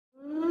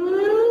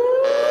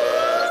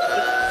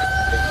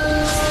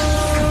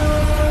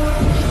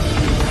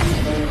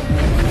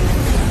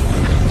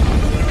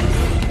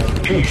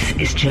This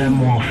is Germ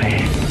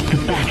Warfare,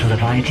 the battle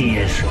of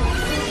ideas.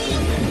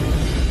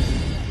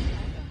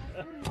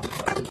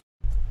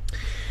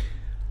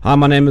 Hi,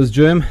 my name is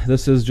Germ.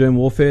 This is Germ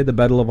Warfare, the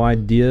battle of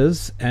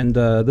ideas. And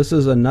this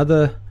is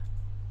another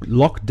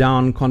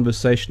lockdown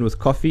conversation with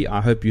coffee.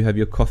 I hope you have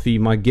your coffee.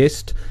 My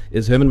guest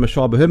is Herman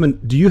Mashaba. Herman,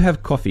 do you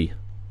have coffee?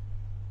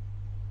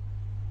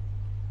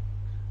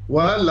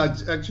 Well, I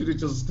actually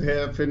just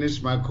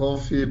finished my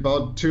coffee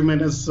about 2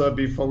 minutes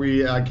before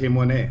we came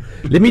on air.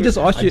 Let me just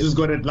ask you. I just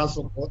got a glass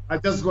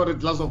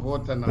of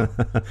water now.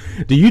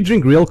 Do you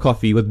drink real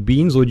coffee with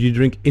beans, or do you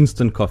drink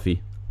instant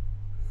coffee?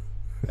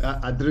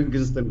 I drink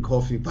instant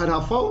coffee, but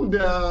I found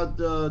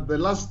the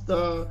last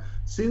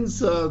since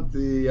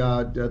the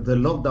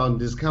lockdown,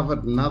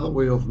 discovered another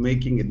way of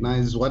making it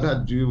nice. What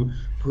I do,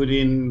 put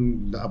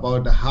in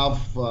about a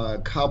half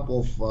cup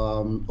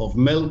of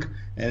milk,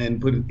 and then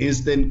put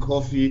instant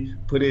coffee,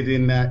 put it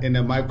in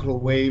a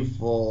microwave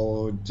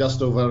for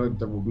just over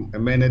a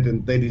minute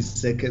and 30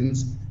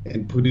 seconds,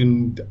 and put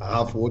in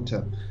half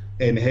water.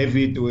 And have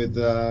it with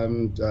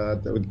 1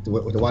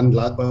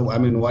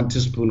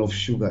 teaspoon of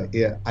sugar.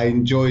 Yeah, I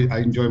enjoy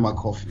my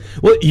coffee.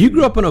 Well, you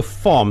grew up on a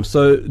farm,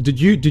 so did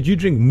you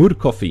drink moed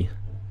coffee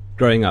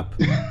growing up?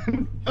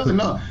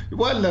 No,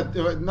 well,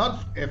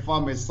 not a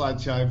farm as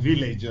such, a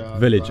village.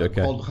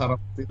 Okay. Called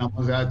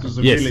Haramsina. It was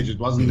a Yes. village. It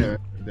wasn't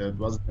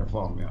a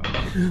farm. Yeah.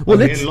 Well,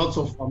 we had lots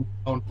of farms,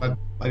 but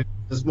it's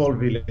a small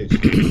village.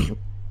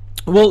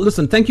 Well,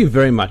 listen, thank you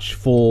very much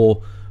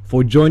for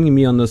joining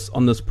me on this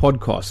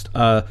podcast.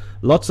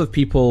 Lots of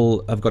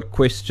people have got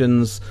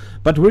questions,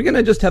 but we're going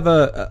to just have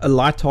a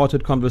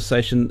light-hearted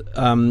conversation.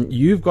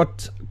 You've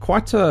got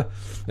quite a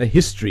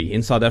history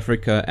in South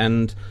Africa,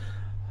 and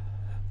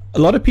a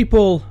lot of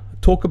people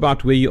talk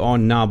about where you are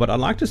now, but I'd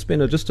like to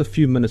spend just a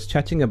few minutes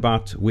chatting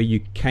about where you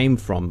came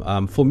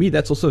from. For me,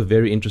 that's also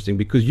very interesting,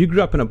 because you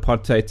grew up in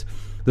apartheid.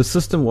 The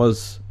system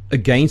was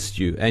against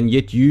you, and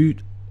yet you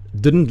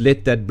didn't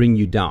let that bring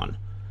you down.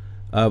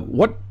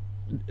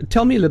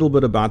 Tell me a little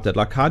bit about that.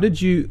 Like,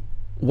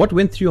 what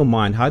went through your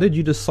mind? How did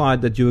you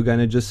decide that you were going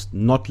to just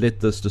not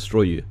let this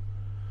destroy you?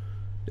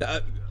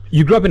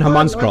 You grew up in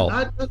Hammanskraal.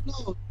 I don't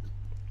know.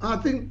 I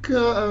think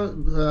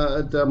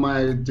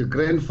my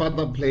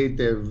grandfather played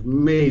a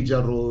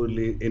major role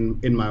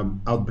in my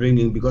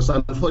upbringing, because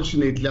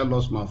unfortunately I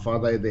lost my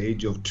father at the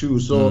age of 2.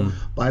 So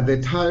by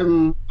the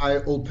time I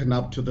opened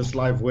up to this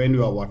life, when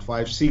you are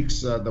 5,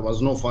 6, there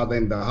was no father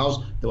in the house.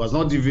 There was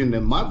not even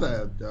a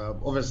mother.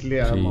 Obviously,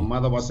 my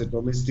mother was a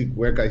domestic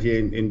worker here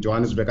in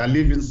Johannesburg. I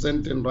live in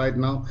Sandton right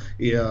now,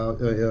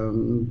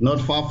 not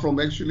far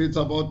from, actually, it's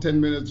about 10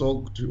 minutes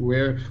walk to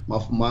where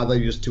my mother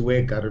used to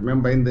work. I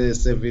remember in the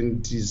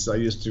 70s, I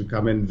used to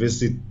come and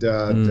visit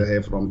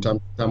her from time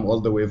to time, all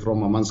the way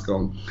from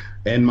Hammanskraal.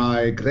 And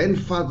my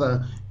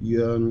grandfather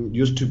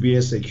used to be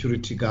a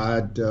security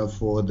guard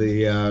for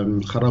the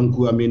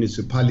Ga-Rankuwa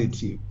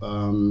municipality.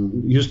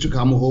 Used to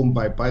come home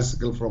by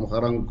bicycle from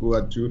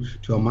Ga-Rankuwa to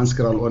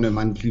Hammanskraal on a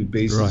monthly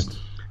basis. Right.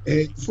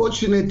 And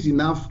fortunate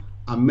enough,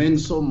 I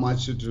meant so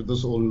much to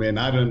this old man.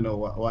 I don't know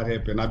what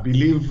happened. I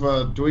believe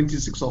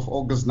 26th of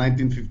August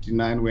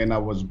 1959, when I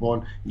was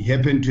born, he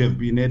happened to have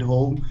been at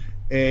home.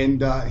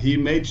 And he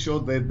made sure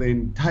that the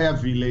entire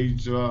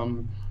village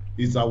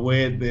is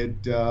aware that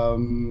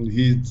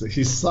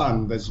his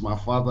son, that's my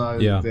father,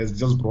 has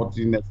just brought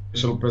in a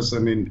special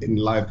person in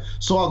life.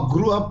 So I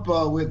grew up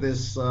with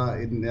this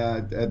at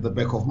the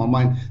back of my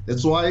mind.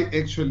 That's why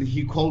actually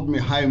he called me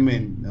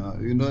Hyman.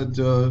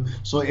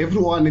 So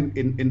everyone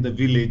in the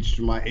village,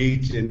 my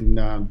age and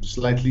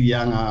slightly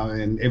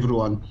younger, and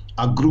everyone,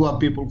 I grew up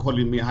people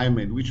calling me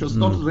Hyman, which was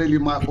not really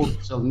my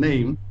official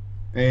name.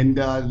 And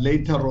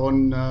later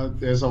on,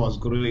 as I was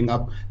growing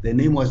up, the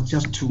name was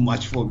just too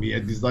much for me. I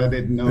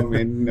decided, no,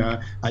 man,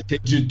 I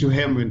changed it to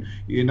Herman.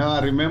 I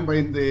remember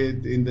in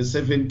the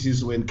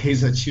 70s when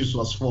Kaizer Chiefs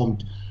was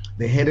formed,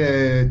 they had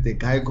the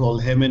guy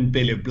called Herman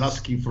Pele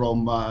Blaski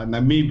from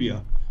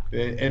Namibia.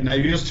 And I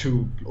used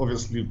to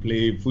obviously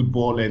play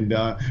football, and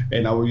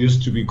I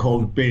used to be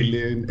called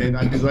Pele, and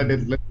I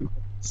decided, let me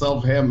call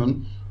myself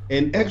Herman.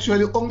 And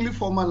actually only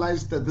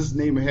formalized this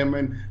name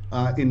Herman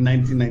in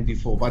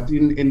 1994. But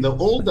in the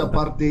old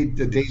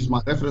apartheid days, my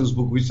reference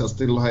book, which I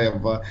still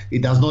have,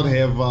 it does not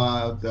have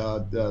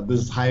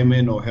this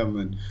Hyman or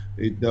Herman.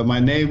 My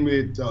name,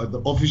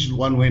 the official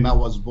one when I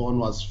was born,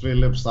 was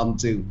Philip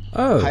something.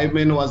 Oh.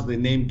 Hyman was the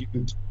name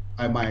given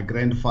by my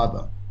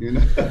grandfather.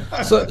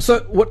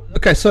 So what?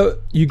 Okay, so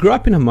you grew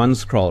up in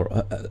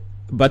Hammanskraal,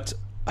 but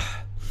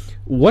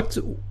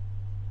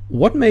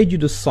what made you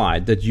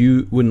decide that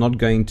you were not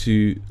going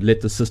to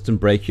let the system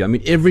break you? I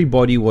mean,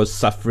 everybody was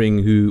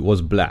suffering who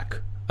was black.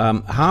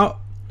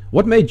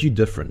 What made you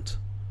different?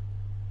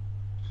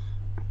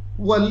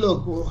 Well,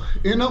 look,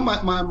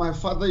 my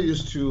father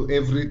used to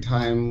every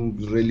time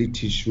really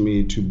teach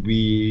me to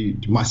be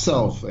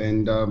myself,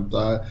 and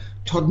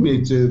taught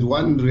me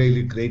one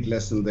really great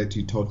lesson that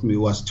he taught me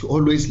was to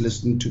always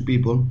listen to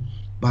people,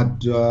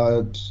 but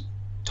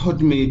taught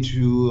me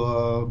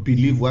to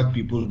believe what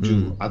people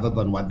do other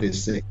than what they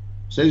say.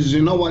 Says,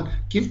 you know what,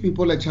 give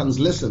people a chance,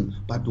 listen.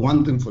 But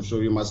one thing for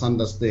sure, you must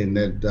understand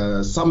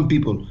that some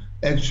people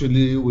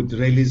actually would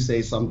really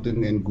say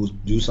something and go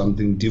do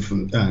something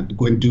different,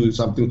 go and do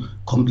something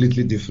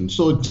completely different.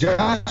 So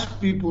judge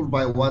people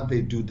by what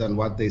they do than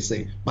what they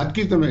say, but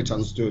give them a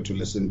chance to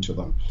listen to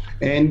them.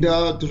 And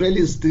to really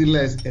instill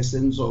a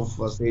sense of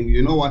saying,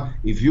 you know what,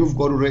 if you've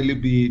got to really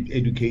be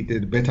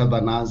educated better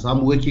than us,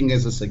 I'm working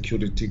as a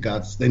security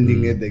guard,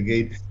 standing at the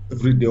gate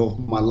every day of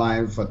my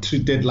life,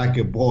 treated like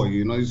a boy,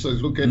 you know. So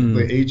look at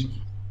the age,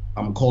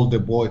 I'm called a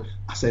boy.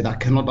 I said, I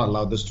cannot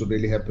allow this to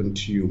really happen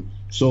to you.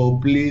 So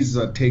please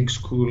take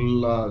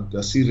school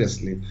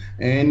seriously.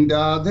 And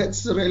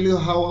that's really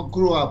how I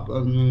grew up.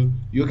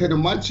 You can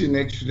imagine,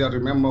 actually, I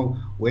remember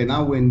when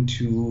I went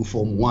to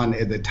Form 1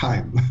 at the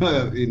time,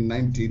 in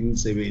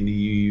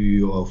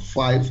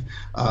 1975,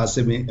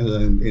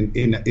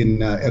 in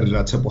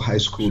Eriratepo High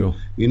School, Sure.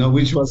 you know,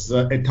 which was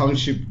a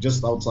township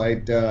just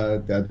outside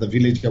the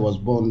village I was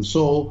born.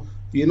 So,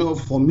 you know,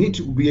 for me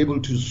to be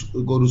able to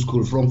go to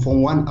school from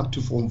Form 1 up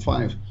to Form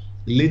 5,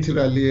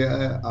 literally,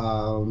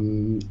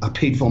 I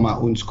paid for my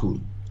own school.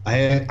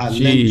 I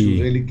learned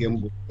to really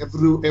gamble.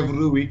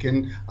 Every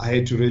weekend, I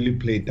had to really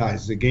play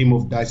dice, the game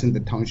of dice in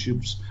the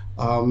townships.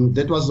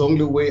 That was the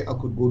only way I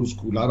could go to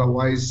school.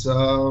 Otherwise,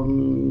 I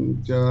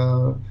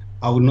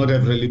would not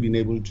have really been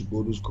able to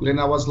go to school.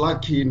 And I was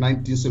lucky in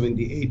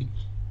 1978,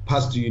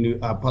 passed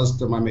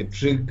my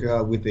matric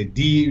with a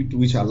D,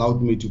 which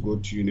allowed me to go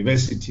to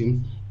university.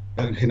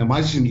 I can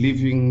imagine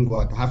living,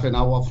 half an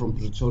hour from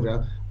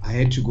Pretoria. I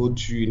had to go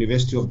to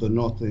University of the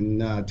North in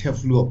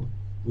Tefluop,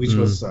 which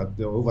was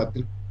over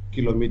 3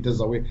 kilometers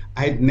away.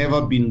 I had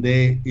never been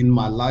there in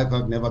my life.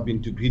 I've never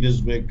been to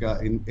Petersburg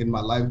in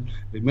my life.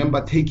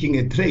 Remember taking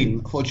a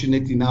train.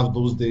 Fortunately enough,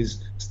 those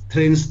days,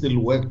 trains still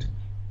worked.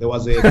 There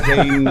was a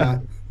train.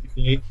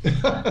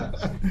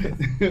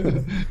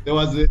 There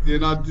was,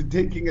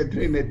 taking a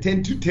train at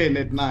 10 to 10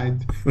 at night,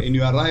 and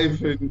you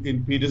arrive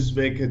in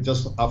Petersburg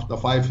just after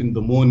 5 in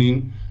the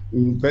morning.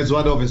 That's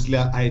what obviously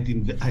I had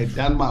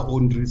done my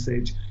own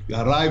research. You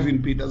arrive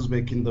in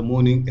Petersburg in the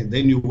morning, and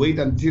then you wait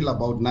until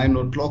about 9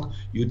 o'clock.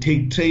 You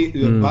take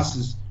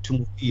buses to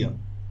Mufia.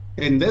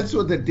 And that's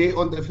what the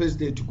first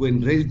day to go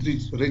and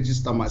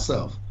register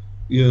myself.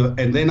 Yeah,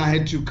 and then I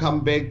had to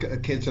come back,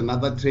 catch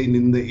another train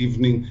in the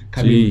evening,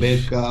 coming back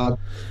to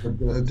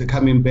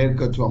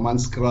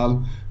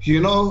Amanskral.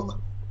 You know,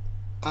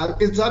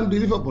 it's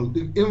unbelievable.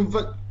 In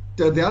fact,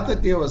 the other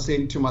day I was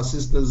saying to my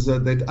sisters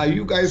that, are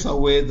you guys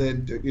aware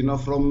that, you know,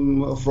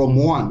 from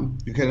 1,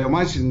 you can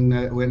imagine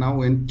when I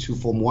went to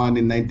Form 1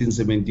 in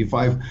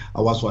 1975,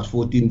 I was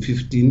 14,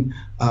 15,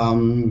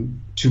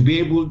 to be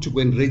able to go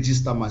and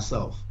register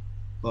myself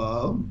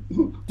by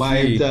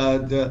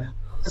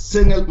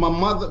my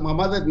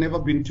mother had never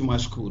been to my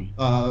school,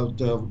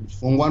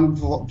 from 1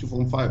 to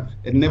Form 5,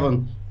 and never.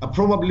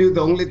 Probably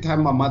the only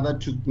time my mother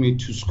took me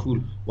to school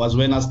was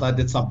when I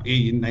started Sub A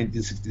in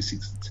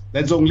 1966.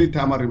 That's the only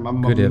time I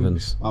remember. Good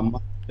heavens. And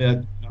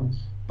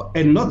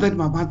not that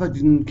my mother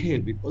didn't care,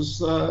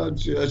 because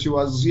she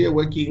was here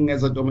working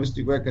as a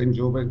domestic worker in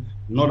Joburg,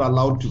 not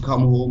allowed to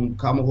come home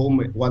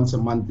once a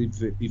month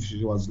if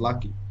she was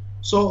lucky.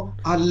 So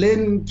I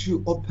learned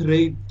to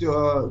operate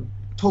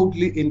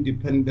totally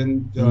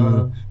independent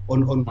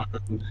on my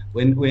own.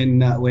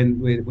 When I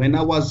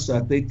was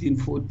 13,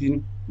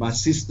 14, my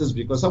sisters,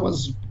 because I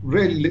was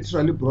really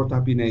literally brought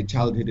up in a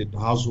child-headed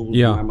household.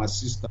 Yeah. My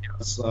sister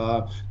was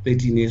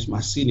 13 years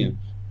my senior.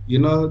 You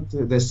know,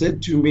 they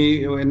said to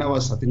me when I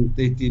was, I think,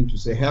 13, to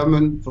say,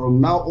 Herman, from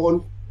now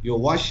on, you're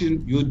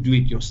washing, you do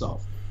it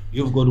yourself.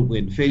 You've got to go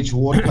and fetch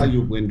water,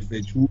 you go and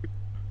fetch wood.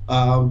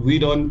 We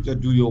don't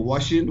do your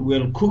washing.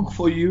 We'll cook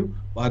for you,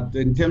 but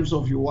in terms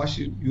of your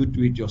washing, you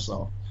do it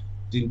yourself.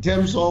 In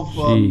terms of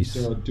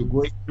to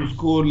going to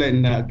school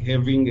and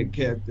having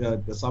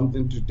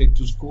something to take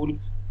to school,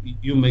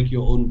 you make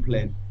your own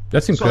plan.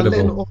 That's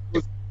incredible.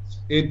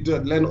 So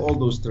learn all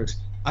those tricks.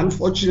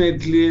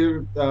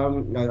 Unfortunately,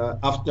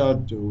 after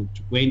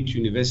going to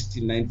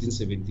university in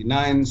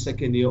 1979,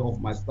 second year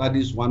of my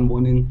studies, one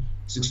morning,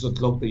 6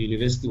 o'clock, the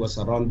university was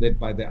surrounded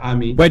by the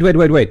army. Wait.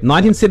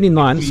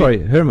 1979, sorry,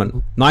 Herman.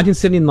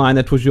 1979,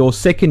 that was your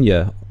second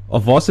year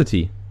of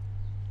varsity.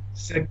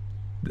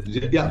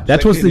 Yeah,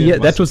 that was the year.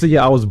 That was the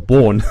year I was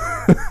born.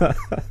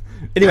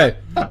 Anyway,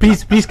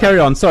 please carry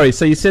on. Sorry.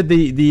 So you said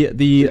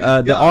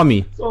the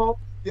army.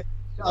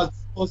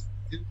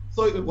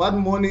 So one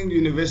morning,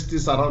 university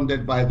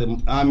surrounded by the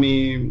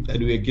army, and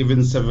we were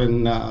given 6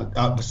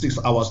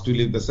 hours to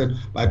leave. They said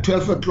by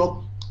 12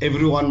 o'clock,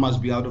 everyone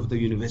must be out of the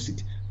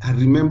university. I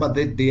remember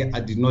that day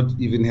I did not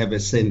even have a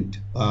cent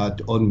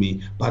on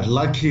me, but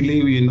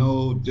luckily, you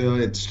know,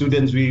 the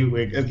students we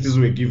were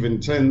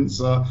given chance.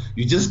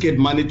 You just get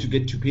money to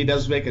get to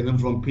Petersburg, and then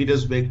from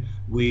Petersburg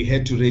we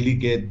had to really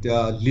get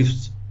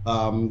lifts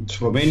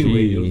from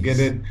anywhere. You'll get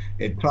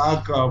a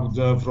truck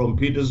from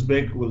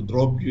Petersburg will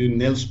drop you in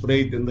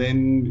Nelspruit, and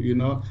then, you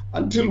know,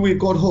 until we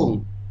got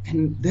home.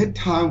 And that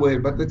time,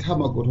 by the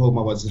time I got home,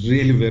 I was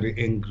really very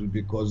angry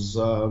because,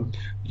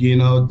 you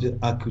know,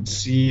 I could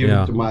see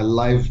my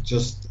life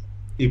just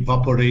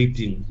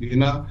evaporating,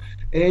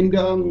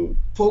 and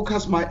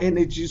focus my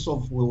energies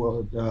of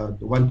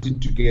wanting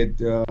to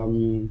get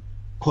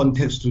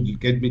context to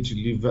get me to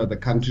leave the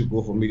country,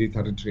 go for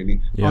military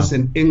training. I was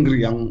an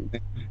angry young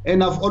man.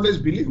 And I've always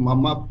believed,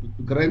 my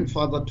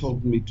grandfather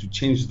told me to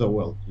change the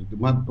world.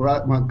 My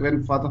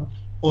grandfather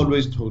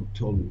always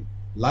told me,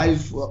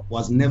 life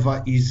was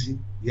never easy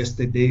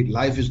yesterday,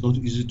 life is not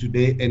easy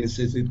today, and it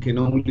says it can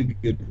only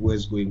get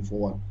worse going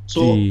forward.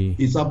 So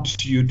it's up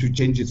to you to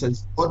change it.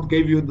 Since God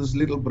gave you this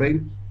little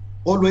brain,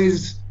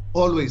 always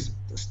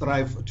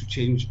strive to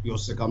change your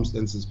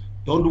circumstances.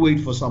 Don't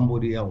wait for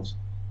somebody else.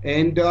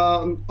 And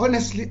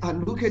honestly, I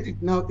look at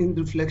it now in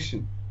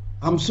reflection.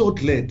 I'm so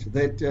glad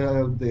that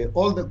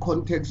all the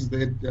contexts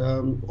that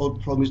all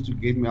promised to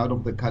get me out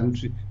of the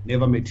country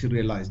never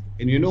materialized.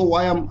 And you know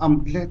why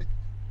I'm glad?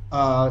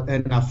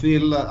 And I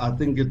feel, I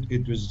think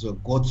it was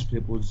God's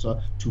purpose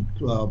to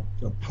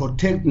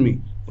protect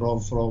me from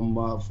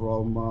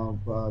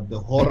the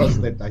horrors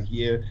that are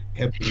here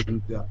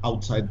happening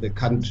outside the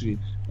country.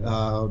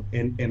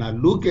 And I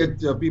look at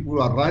people who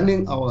are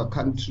running our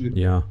country,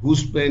 who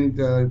spend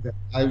their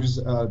lives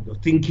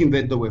thinking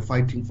that they were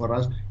fighting for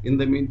us. In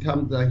the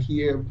meantime, they're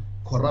here,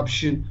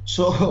 corruption.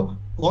 So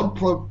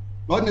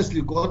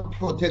honestly, God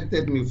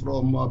protected me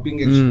from being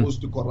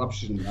exposed to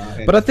corruption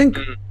but I think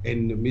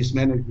and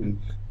mismanagement.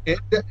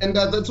 And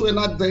that's when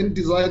I then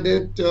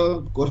decided,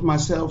 got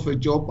myself a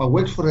job. I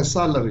worked for a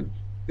salary,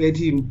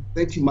 30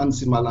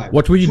 months in my life.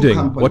 What were you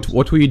doing?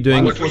 What were you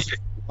doing?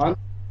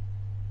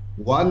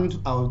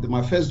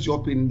 My first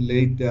job in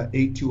late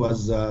 80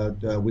 was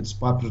with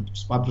Spar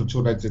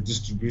Pretoria, a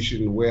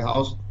distribution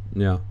warehouse.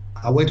 Yeah.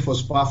 I worked for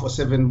Spar for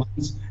 7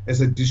 months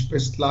as a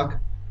dispatch clerk.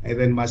 And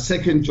then my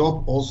second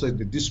job, also at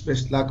the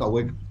dispatch clerk, I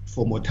worked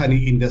for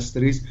Motani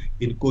Industries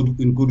in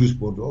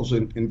Goodwoodsport, also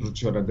in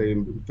Pretoria,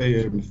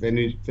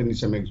 the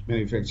furniture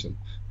manufacturing.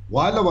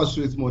 While I was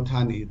with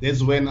Motani,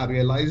 that's when I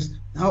realized,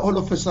 now all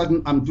of a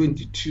sudden I'm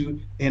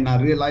 22, and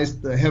I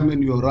realized,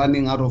 Herman, you're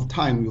running out of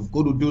time. You've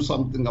got to do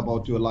something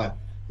about your life.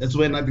 That's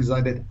when I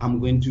decided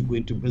I'm going to go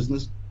into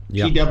business.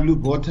 Yeah. TW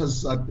bought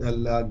us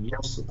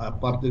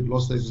apartheid law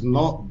says,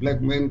 no, black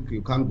men,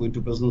 you can't go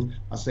into business.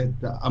 I said,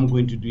 I'm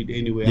going to do it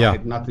anyway. I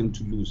had nothing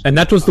to lose. And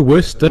that was the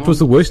worst. That was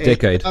the worst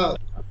decade. The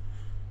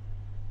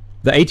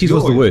 80s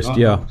was the worst.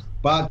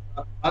 But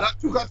I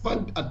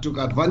took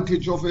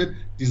advantage of it.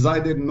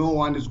 Decided no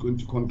one is going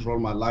to control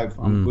my life.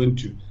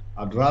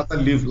 I'd rather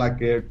live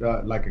like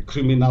a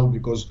criminal,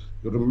 because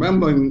you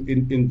remember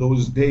in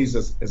those days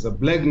as a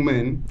black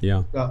man,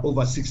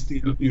 over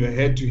 60, you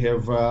had to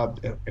have a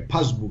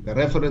passbook, a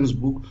reference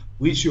book,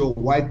 which your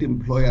white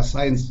employer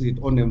signs it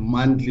on a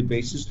monthly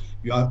basis.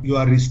 You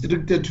are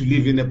restricted to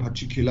live in a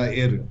particular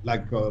area.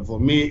 Like for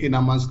me in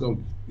Amanskraal,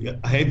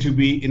 I had to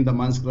be in the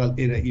Amanskraal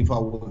area if I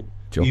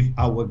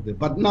worked there.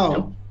 But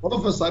now, all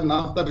of a sudden,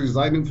 after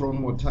resigning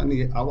from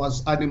Motani, I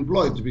was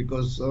unemployed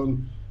because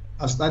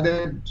I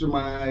started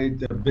my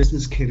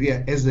business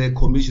career as a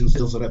commission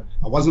sales rep.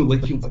 I wasn't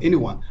working for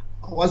anyone.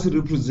 I was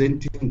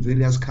representing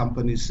various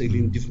companies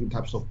selling different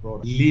types of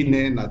products.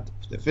 Linen,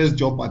 the first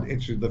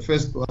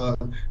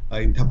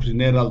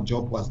entrepreneurial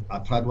job I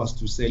tried was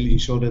to sell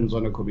insurance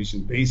on a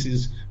commission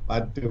basis.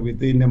 But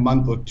within a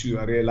month or two,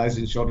 I realized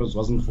insurance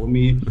wasn't for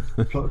me.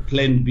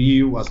 Plan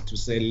B was to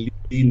sell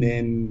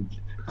linen,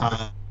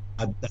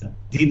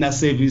 dinner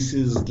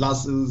services,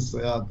 glasses,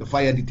 the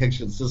fire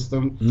detection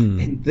system.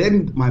 And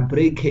then my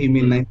break came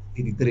in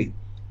 1983.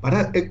 But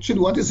actually,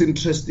 what is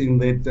interesting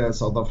that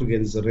South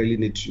Africans really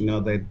need to know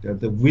that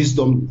the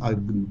wisdom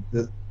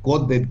the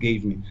God that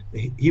gave me,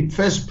 He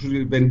first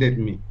protected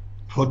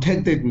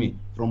me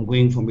from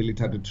going for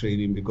military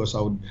training, because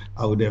I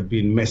would have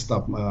been messed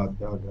up.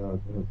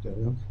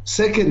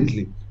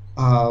 Secondly,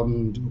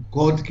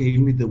 God gave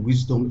me the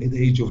wisdom at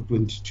the age of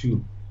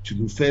 22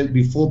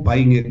 before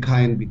buying a car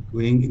and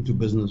going into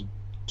business,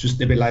 to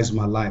stabilize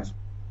my life,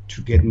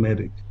 to get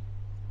married.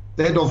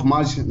 3rd of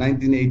March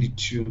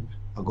 1982,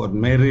 I got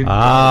married.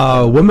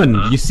 Women,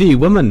 you see,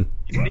 women.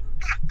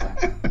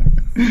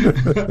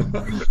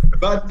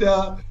 But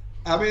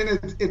I mean,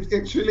 it's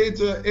actually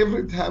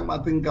every time I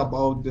think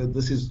about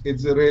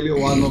it's really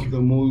one of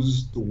the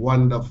most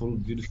wonderful,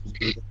 beautiful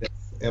things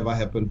that's ever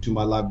happened to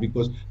my life,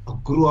 because I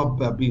grew up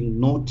being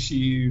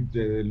naughty,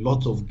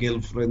 lots of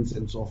girlfriends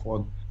and so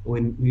forth.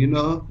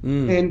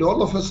 And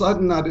all of a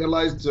sudden I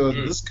realized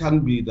this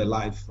can't be the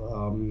life.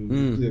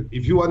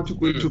 If you want to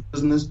go into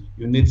business,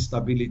 you need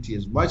stability.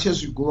 As much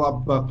as you grow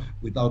up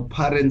without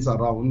parents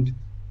around,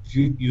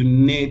 you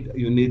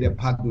need a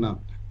partner,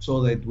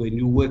 so that when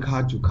you work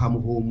hard, you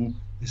come home,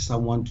 there's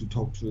someone to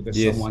talk to,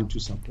 there's someone to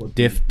support.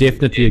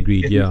 Definitely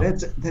agreed. And yeah,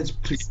 that's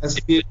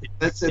precisely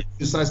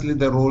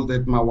the role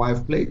that my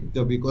wife played,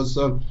 because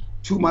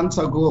 2 months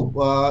ago,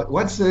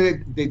 what's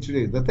the date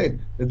today? The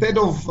 3rd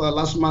of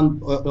last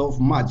month of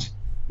March,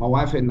 my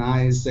wife and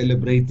I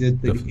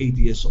celebrated 38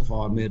 years of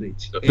our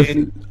marriage.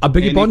 I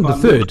beg your pardon, the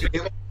 3rd?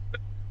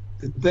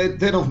 The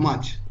 3rd of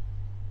March.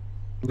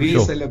 We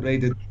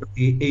celebrated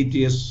 8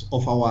 years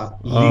of our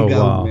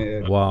legal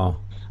marriage. Wow.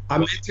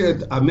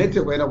 I met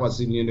her when I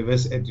was at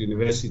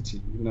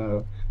university,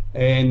 and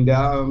in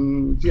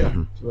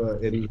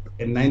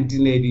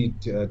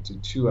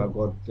 1982 I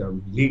got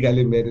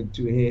legally married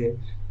to her,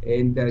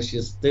 and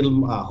she's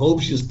still. I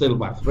hope she's still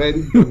my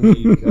friend.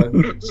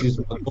 She's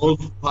my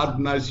golf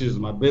partner. She's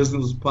my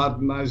business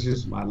partner.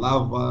 She's my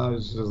lover.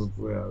 She's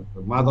the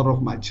mother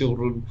of my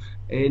children.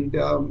 And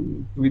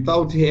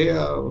without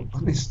her,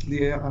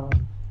 honestly,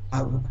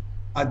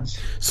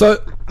 So,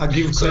 I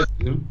give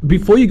credit.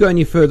 before you go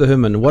any further,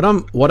 Herman, what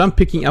I'm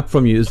picking up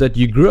from you is that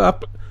you grew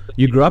up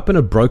in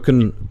a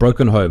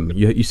broken home.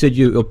 You said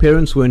your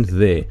parents weren't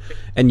there,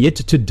 and yet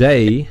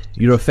today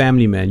you're a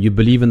family man. You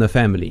believe in the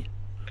family.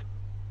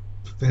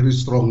 Very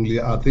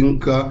strongly. I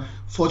think,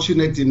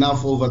 fortunate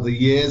enough over the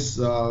years,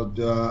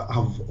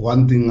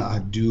 one thing I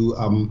do,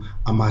 I'm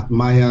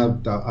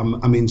admired,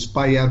 I'm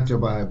inspired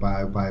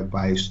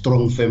by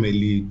strong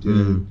family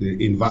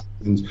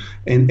environments,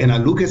 and I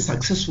look at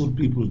successful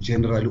people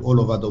generally all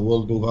over the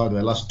world over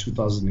the last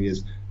 2,000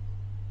 years.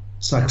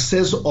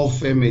 Success of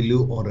family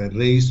or a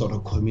race or a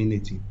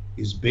community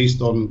is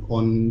based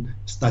on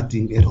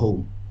starting at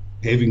home,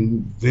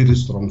 having very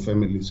strong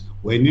families.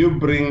 When you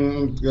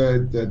bring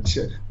a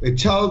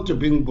child to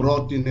being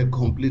brought in a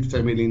complete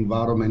family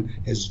environment,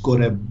 has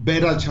got a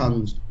better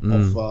chance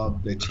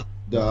of the child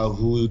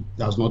who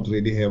does not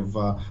really have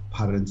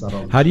parents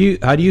around. How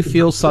do you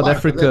feel South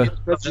Africa?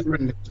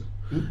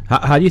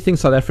 How do you think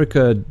South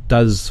Africa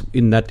does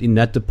in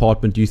that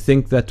department? Do you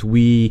think that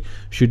we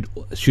should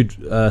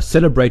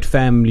celebrate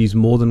families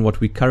more than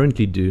what we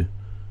currently do?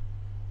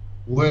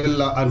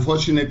 Well,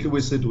 unfortunately,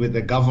 we sit with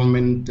the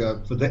government,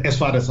 as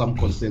far as I'm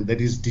concerned, that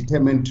is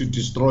determined to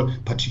destroy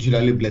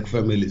particularly black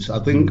families.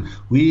 I think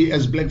we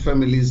as black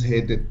families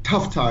had a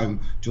tough time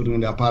during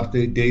the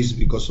apartheid days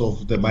because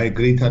of the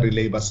migratory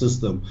labor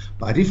system.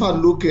 But if I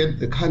look at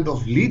the kind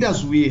of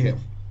leaders we have,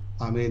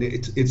 I mean,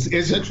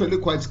 it's actually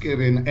quite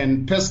scary.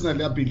 And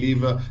personally, I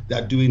believe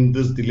they're doing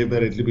this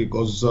deliberately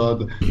because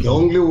the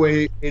only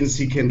way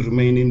ANC can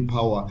remain in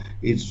power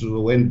is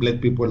when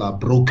black people are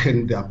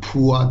broken, they're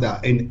poor,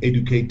 they're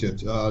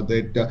uneducated,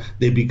 that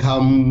they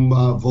become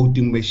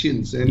voting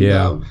machines.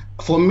 And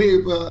for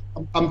me,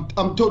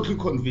 I'm totally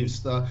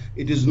convinced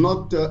it is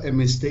not a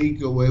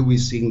mistake where we're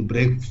seeing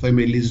black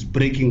families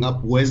breaking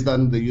up worse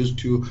than they used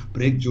to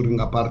break during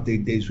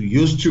apartheid days. We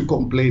used to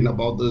complain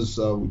about this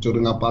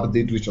during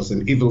apartheid, which was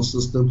an evil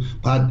system.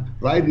 But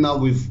right now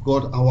we've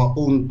got our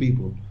own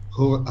people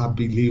who I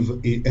believe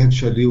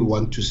actually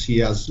want to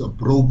see us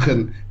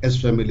broken as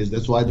families.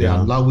 That's why they're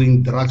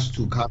allowing drugs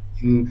to come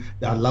in.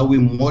 They're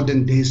allowing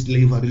modern day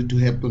slavery to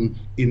happen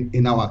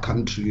in our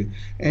country.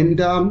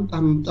 And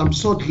I'm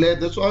so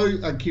glad. That's why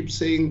I keep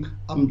saying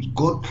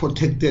God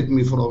protected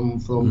me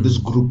from this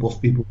group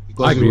of people.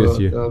 Because I agree with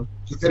you.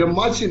 You can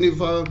imagine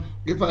if I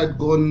had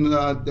gone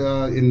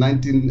in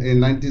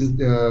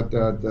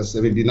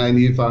 1979,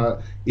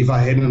 if I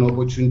had an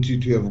opportunity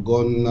to have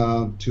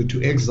gone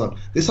to exile.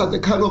 These are the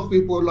kind of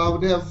people I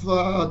would have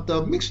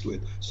mixed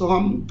with. So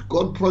I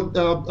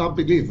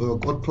believe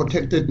God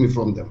protected me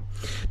from them.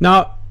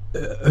 Now,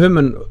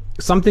 Herman,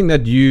 something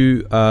that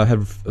you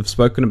have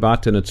spoken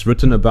about and it's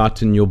written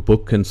about in your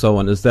book and so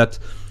on is that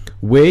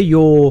where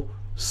your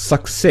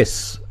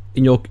success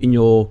in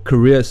your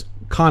career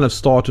kind of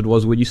started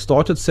was when you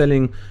started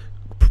selling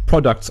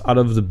products out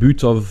of the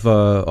boot of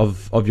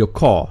your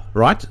car,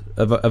 right?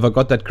 Have I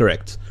got that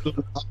correct?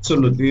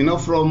 Absolutely.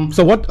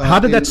 So how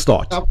did that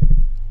start?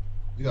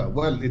 Yeah,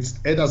 well, it's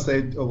as I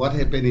said, what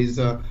happened is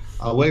I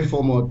went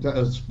for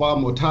Spar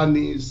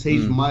Motani,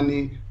 saved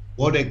money,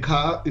 bought a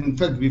car. In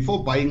fact,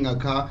 before buying a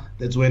car,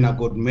 that's when I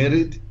got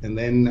married. And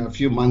then a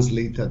few months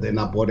later, then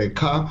I bought a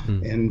car.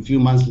 And a few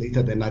months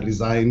later, then I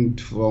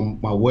resigned from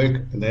my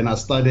work. And then I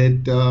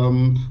started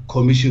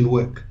commission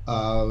work,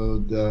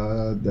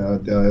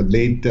 the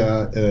late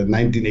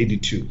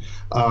 1982.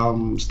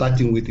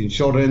 Starting with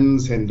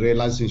insurance and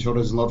realized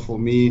insurance is not for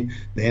me.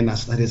 Then I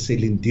started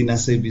selling dinner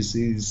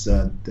services,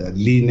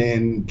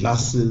 linen,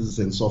 glasses,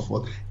 and so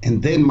forth.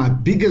 And then my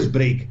biggest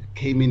break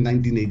came in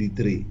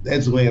 1983.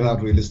 That's where I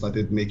really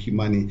started making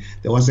money.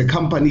 There was a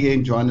company here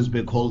in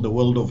Johannesburg called The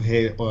World of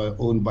Hair,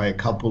 owned by a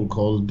couple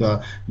called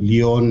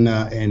Leon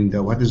and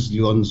what is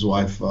Leon's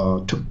wife,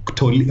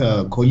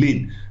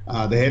 Colleen.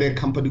 They had a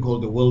company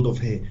called The World of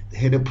Hair. They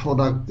had a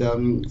product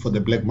for the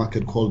black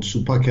market called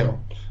Supercare.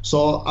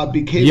 So I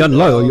became Leon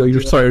Lowe. Are you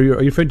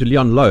referring to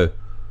Leon Lowe?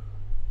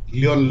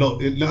 Leon Lowe.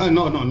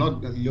 No,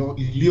 not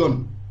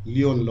Leon.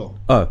 Leon Lowe.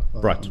 Oh,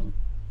 right.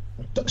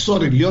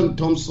 Sorry, Leon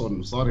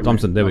Thompson. Sorry,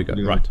 Thompson. There we go.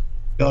 Leon. Right.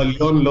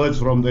 Leon Lowe is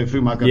from the Free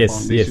Market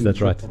Foundation. Yes,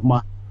 that's right.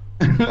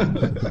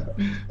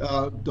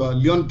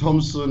 Leon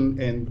Thompson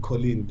and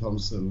Colleen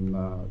Thompson.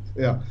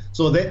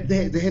 So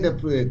they had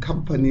a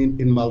company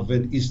in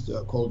Malvern East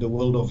called The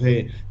World of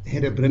Hair. They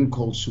had a brand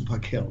called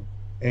Supercare.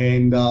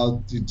 And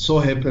it so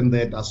happened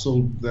that I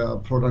sold the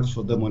products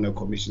for them on a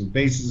commission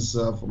basis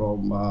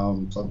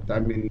from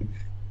sometime in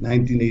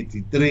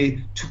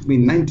 1983. Took me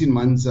 19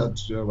 months. I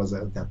was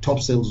a top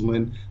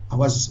salesman.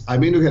 I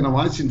mean, you can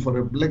imagine for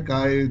a black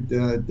guy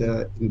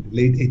in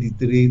late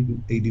 83,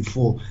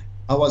 84,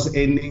 I was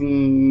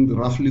earning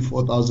roughly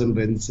 4,000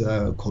 rands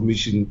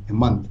commission a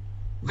month.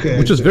 Okay.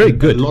 Which is very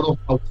good. A lot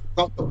of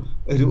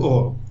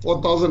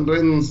 4,000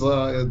 rands.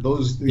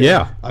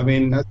 Yeah. I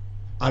mean,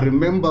 I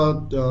remember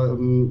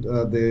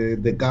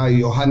the guy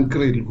Johan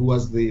Krill, who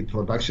was the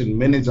production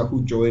manager,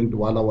 who joined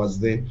while I was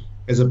there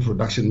as a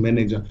production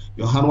manager.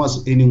 Johan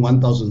was earning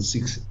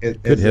 1,006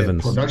 as a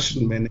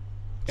production manager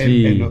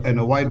and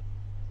a white.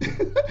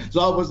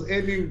 So I was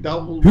earning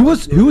double. Who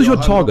was your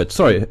target?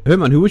 Sorry,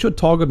 Herman. Who was your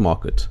target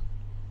market?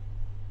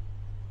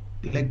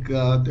 Black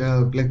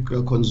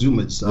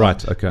consumers,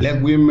 right? Okay.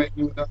 Black women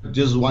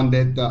just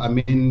wanted.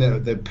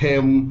 The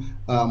perm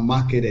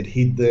market had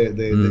hit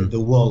the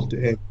world.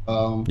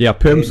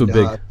 Perms were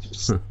big.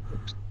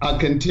 I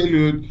can tell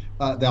you,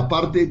 the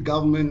apartheid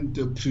government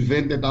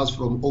prevented us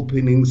from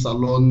opening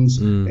salons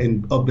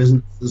and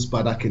businesses.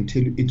 But I can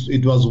tell you,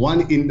 it was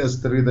one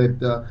industry that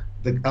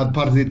the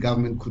apartheid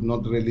government could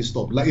not really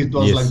stop. Like it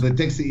was like the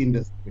taxi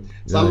industry.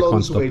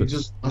 Salons were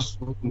just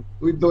mushrooming.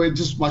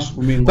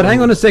 But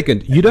hang on a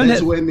second.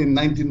 That's when in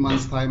 19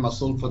 months' time I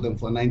sold for them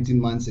for 19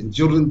 months, and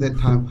during that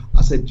time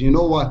I said, you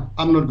know what?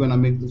 I'm not going to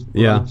make this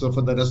product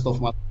for the rest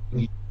of my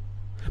life.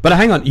 But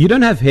hang on, you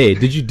don't have hair.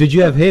 Did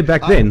you have hair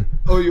back then?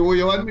 Oh, you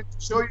want me to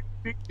show you?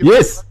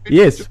 Yes.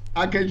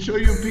 I can show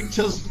you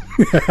pictures.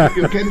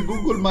 You can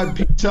Google my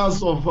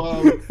pictures of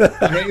in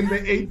the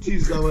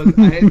 80s.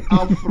 I had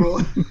afro.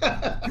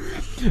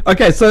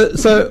 Okay,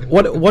 so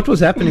what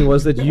was happening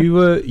was that you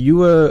were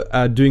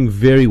doing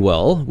very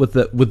well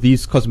with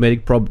these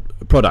cosmetic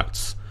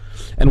products.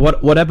 And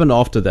what happened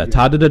after that?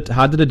 How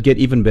did it get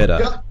even better?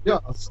 Yeah.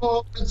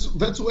 So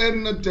that's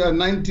when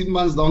 19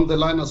 months down the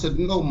line, I said,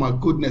 no, my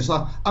goodness,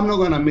 I'm not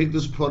going to make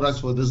this products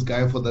for this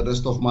guy for the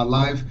rest of my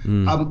life.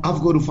 I've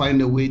got to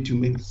find a way to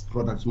make this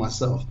products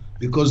myself,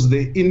 because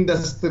the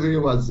industry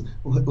was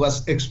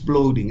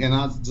exploding, and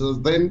I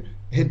then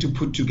had to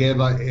put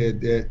together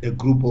a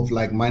group of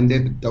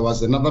like-minded. There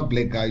was another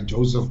black guy,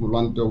 Joseph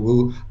Mulanto,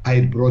 who I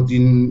had brought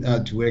in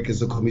to work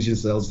as a commission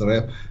sales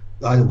rep.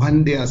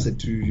 One day I said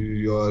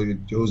to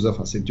Joseph,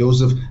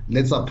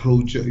 let's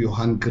approach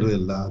Johan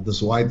Krill,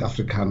 this white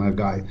Afrikaner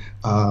guy.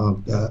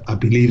 I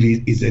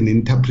believe he's an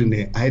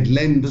entrepreneur. I had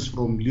learned this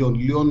from Leon.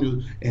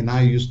 Leon and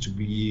I used to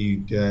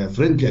be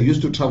friendly. I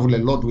used to travel a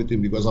lot with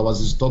him because I was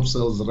his top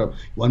sales rep.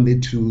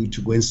 Wanted to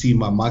go and see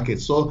my market.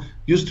 So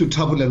used to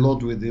travel a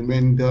lot with him,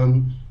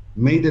 and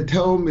made a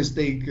terrible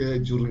mistake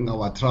during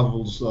our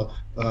travels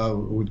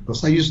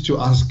because I used to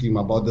ask him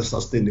about the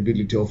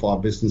sustainability of our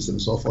business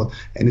and so forth.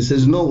 And he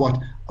says, you know what,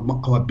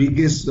 our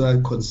biggest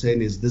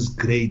concern is this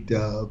great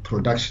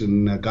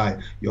production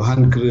guy,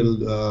 Johan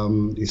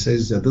Krill. He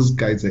says this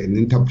guy's an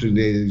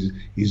entrepreneur.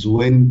 He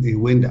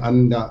went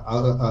under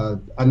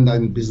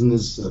in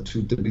business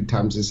 2-3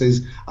 times. He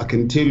says, I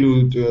can tell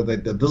you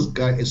that this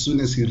guy, as soon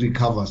as he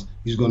recovers,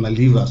 he's going to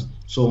leave us.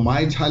 So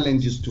my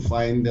challenge is to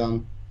find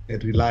a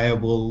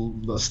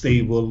reliable,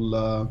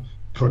 stable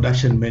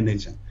production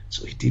manager.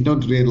 So he did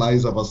not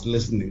realize I was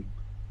listening.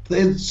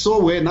 So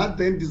when I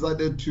then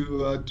decided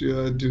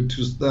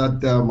to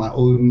start my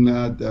own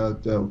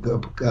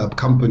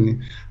company,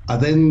 I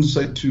then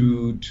said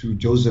to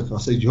Joseph, I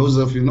said,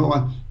 Joseph, you know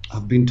what?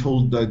 I've been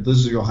told that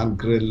this Johan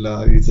Krill,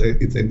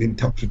 it's an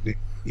entrepreneur.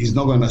 He's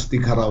not going to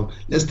stick around.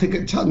 Let's take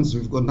a chance.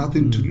 We've got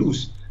nothing to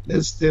lose.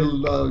 Let's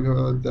tell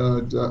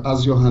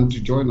ask Johan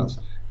to join us.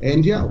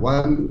 And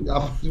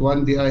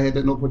one day I had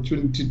an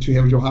opportunity to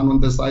have Johan on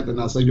the side, and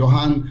I said,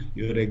 Johan,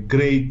 you're a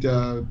great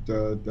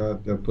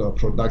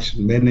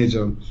production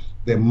manager.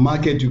 The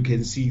market, you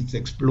can see it's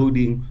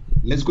exploding.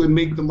 Let's go and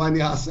make the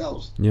money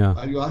ourselves. Yeah.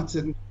 And Johan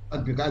said,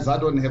 guys, I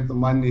don't have the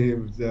money.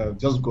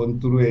 Just gone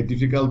through a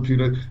difficult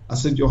period. I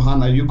said,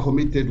 Johan, are you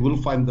committed? We'll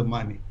find the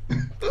money.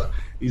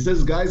 He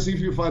says, guys,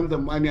 if you find the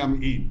money,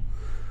 I'm in.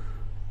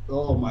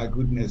 Oh my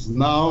goodness!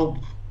 Now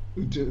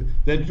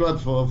that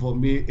was for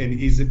me an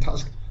easy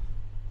task.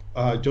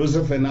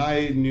 Joseph and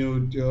I knew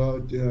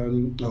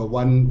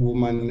one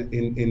woman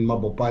in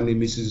Mabopane,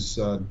 Mrs.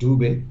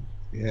 Dube.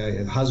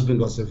 Her husband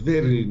was a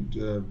very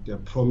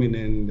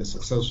prominent,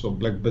 successful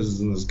black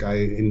business guy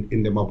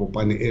in the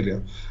Mabopane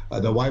area.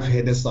 The wife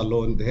had a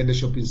salon. They had a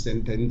shopping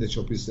center. In the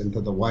shopping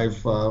center, the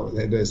wife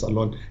had a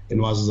salon and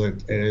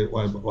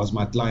was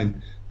my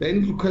client.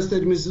 Then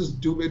requested Mrs.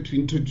 Dube to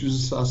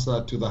introduce us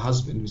to the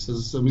husband. He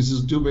says, so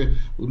Mrs. Dube,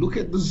 look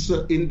at this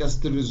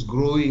industry is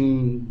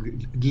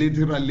growing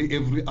literally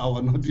every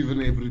hour, not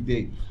even every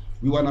day.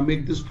 We want to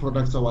make these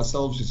products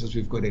ourselves. He says,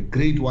 we've got a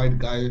great white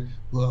guy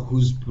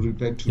who's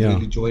prepared to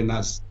really join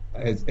us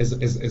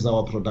as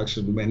our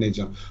production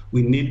manager.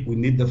 We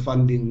need the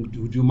funding.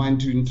 Would you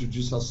mind to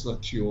introduce us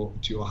to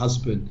your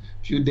husband?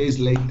 A few days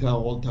later,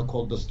 Walter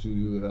called us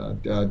to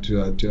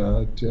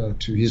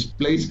his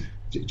place.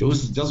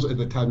 Joseph, just at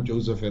the time,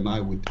 Joseph and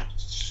I would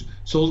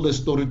told the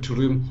story to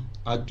him.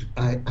 I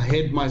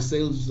had my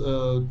sales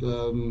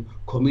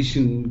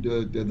commission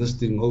this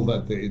thing over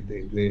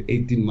the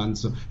 18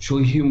 months,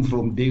 showing him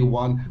from day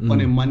one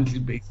on a monthly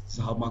basis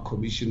how my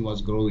commission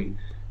was growing.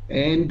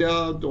 And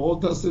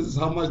Walter says,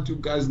 how much do you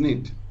guys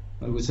need?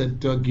 And we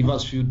said, give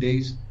us a few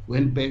days.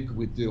 Went back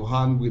with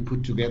Johan, we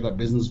put together a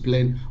business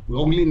plan. We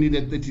only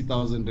needed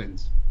 30,000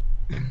 rands.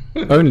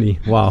 Only?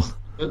 Wow.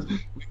 We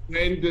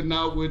went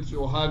now with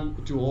Johan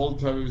to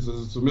Walter.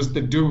 So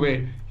Mr.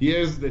 Dube,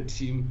 here's the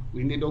team.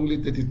 We need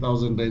only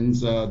 30,000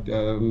 rands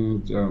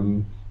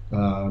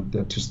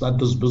to start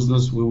this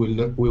business. We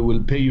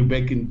will pay you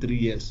back in 3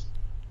 years.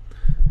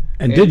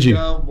 And did you?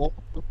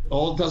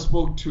 Walter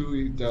spoke to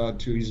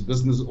his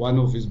business, one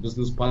of his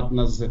business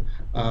partners,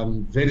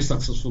 very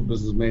successful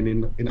businessman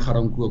in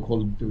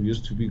Ga-Rankuwa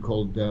used to be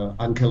called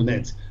Uncle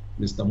Ned.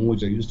 Mr.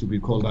 Moja used to be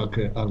called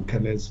Uncle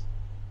Ned.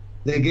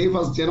 They gave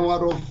us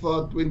January of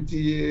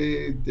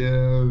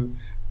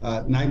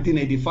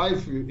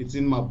 1985. It's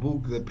in my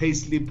book, the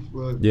payslip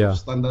of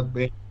Standard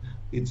Bank.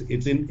 It's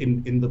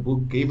in the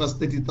book. Gave us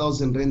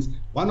 30,000 rands.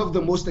 One of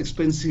the most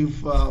expensive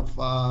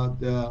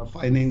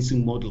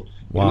financing model.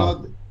 Wow. You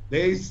know,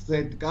 they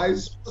said,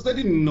 guys, because they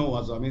didn't know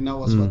us. I mean, I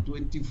was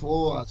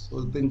 24, I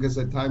think at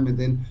the time, and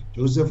then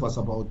Joseph was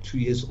about 2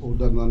 years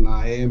older than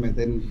I am, and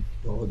then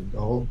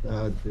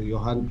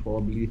Johan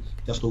probably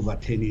just over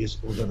 10 years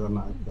older than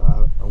I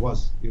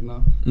was, you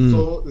know.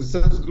 So it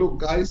says, look,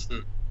 guys,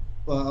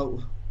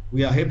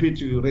 we are happy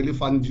to really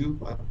fund you,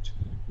 but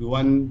we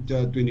want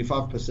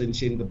 25%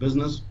 share in the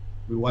business.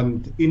 We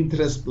want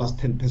interest plus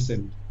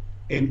 10%.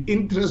 And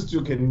interest,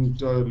 you can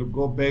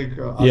go back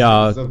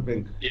Reserve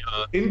Bank.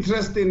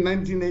 Interest in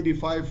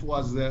 1985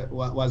 was at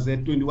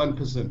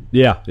 21%.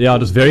 Yeah, it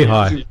was very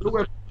high.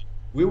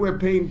 We were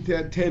paying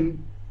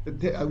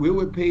we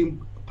were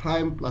paying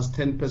prime plus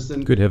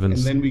 10%. Good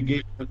heavens! And then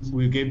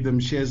we gave them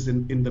shares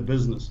in the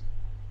business,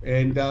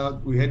 and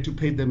we had to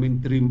pay them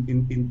in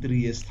 3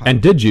 years' time.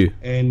 And did you?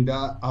 And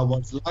I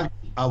was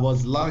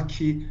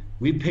lucky.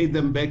 We paid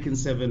them back in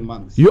 7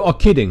 months. You are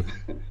kidding.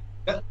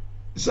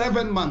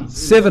 7 months.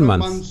 7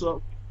 months.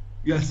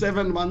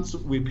 7 months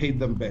we paid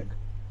them back.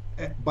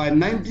 By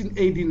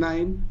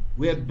 1989,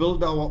 we had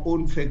built our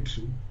own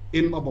factory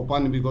in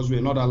Mabopane because we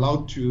are not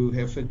allowed to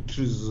have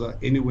factories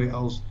anywhere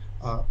else.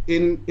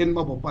 In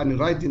Mabopane,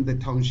 right in the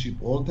township,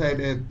 Walter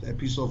had a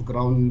piece of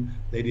ground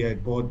that he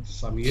had bought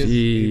some years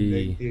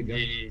ago.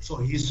 So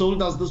he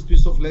sold us this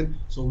piece of land.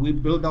 So we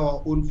built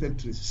our own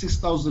factory,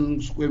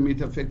 6,000 square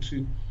meter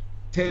factory,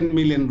 10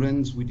 million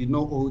rands. We did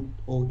not owe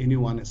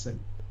anyone a cent.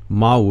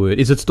 My word.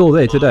 Is it still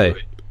there today?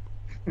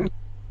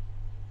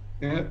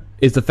 Yeah.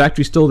 Is the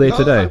factory still there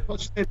today?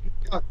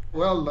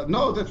 Well,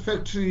 no, that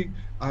factory,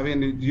 I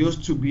mean, it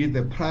used to be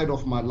the pride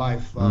of my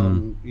life,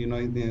 you know,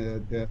 in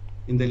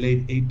the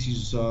late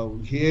 80s.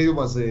 Here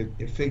was a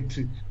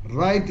factory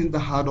right in the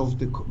heart of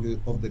the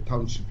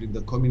township, in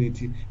the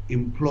community,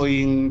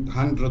 employing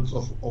hundreds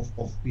of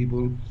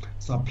people,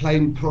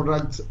 supplying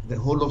products, the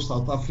whole of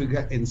South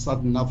Africa and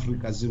Southern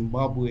Africa,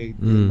 Zimbabwe,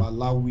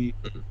 Malawi,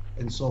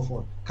 and so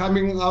forth.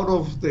 Coming out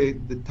of the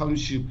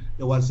township,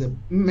 there was a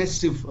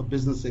massive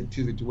business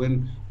activity.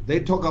 When they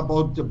talk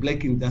about the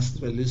black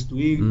industrialists,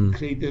 we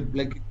created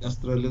black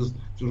industrialists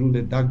during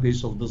the dark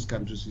days of this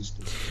country's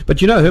history.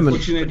 But you know, Herman,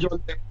 fortunately,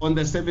 on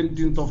the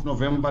 17th of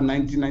November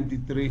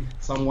 1993,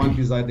 someone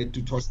decided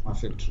to torch my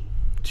factory.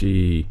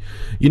 Gee,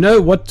 you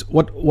know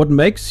what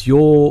makes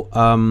your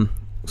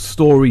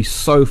story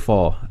so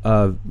far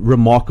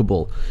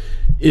remarkable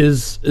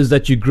is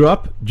that you grew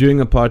up during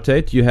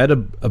apartheid. You had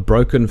a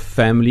broken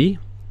family.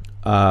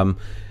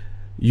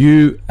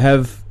 You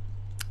have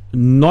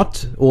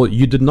not, or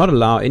you did not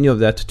allow any of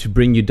that to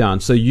bring you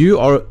down. So you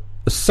are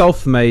a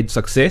self-made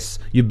success.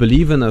 You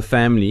believe in a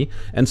family,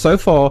 and so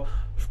far,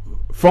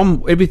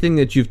 from everything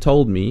that you've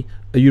told me,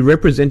 you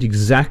represent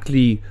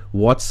exactly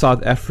what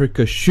South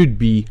Africa should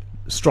be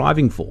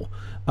striving for.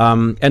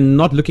 And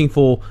not looking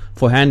for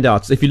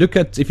handouts. If you look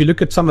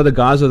at some of the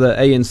guys of the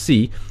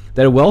ANC,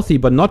 they're wealthy,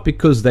 but not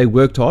because they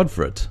worked hard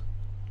for it.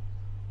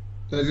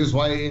 That is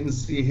why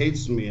ANC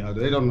hates me.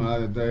 They don't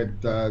know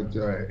that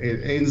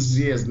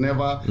ANC has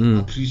never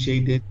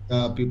appreciated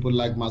people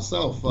like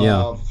myself.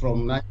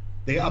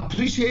 They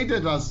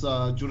appreciated us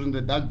during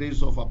the dark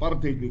days of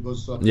apartheid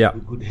because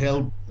we could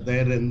help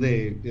there and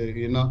there,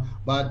 you know.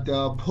 But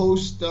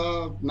post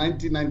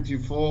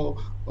 1994,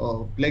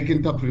 black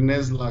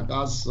entrepreneurs like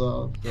us,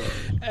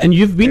 and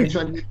you've been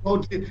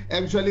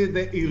actually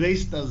they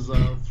erased us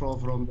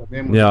from the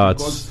memory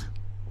because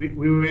we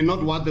were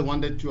not what they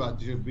wanted to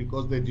achieve,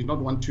 because they did not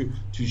want to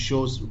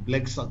show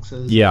black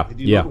success. They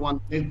did not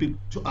want black people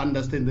to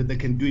understand that they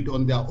can do it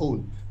on their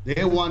own.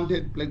 They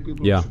wanted black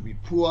people to be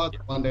poor. They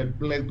wanted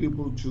black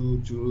people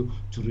to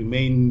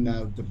remain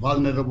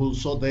vulnerable,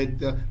 so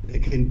that they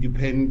can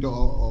depend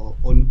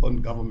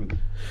on government.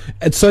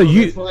 And so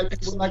that's why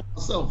people like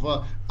myself,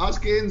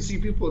 ask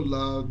ANC people.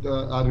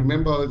 I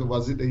remember,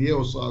 was it a year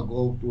or so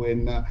ago,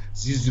 when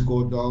Zizi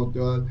got out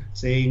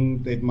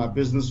saying that my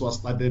business was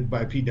started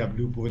by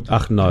PW Botha.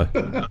 Ach no.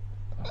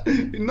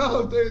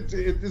 No,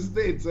 it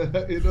states,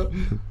 in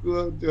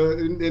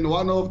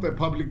one of the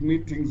public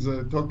meetings,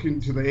 talking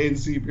to the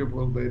ANC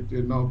people,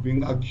 that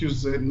being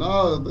accused, said,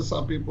 no, these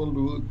are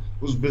people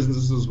whose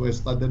businesses were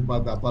started by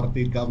the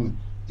apartheid government.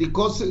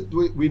 Because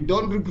we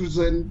don't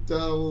represent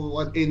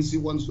what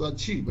ANC wants to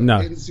achieve. No.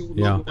 ANC would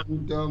not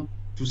want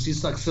to see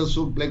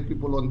successful black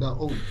people on their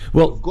own.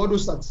 Well, you've got to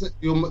succeed.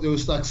 You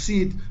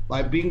succeed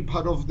by being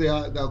part of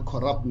their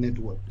corrupt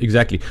network.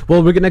 Exactly.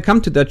 Well, we're going to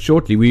come to that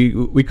shortly.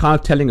 We kind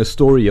of telling a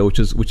story here, which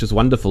is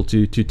wonderful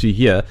to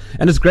hear,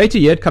 and it's great to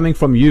hear it coming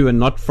from you and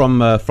not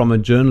from a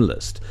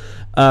journalist.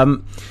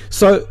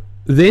 So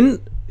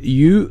then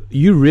you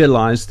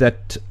realize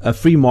that a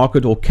free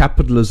market or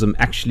capitalism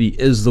actually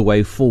is the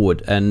way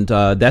forward, and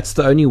that's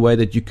the only way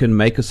that you can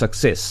make a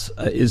success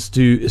is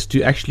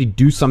to actually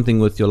do something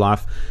with your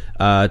life,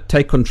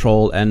 take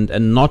control,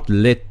 and not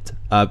let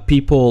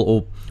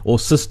people or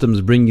systems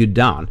bring you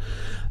down.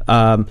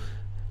 And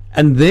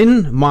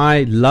then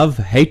my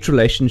love-hate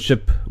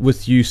relationship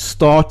with you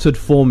started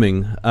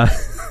forming.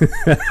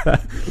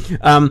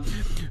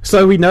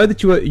 So we know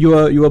that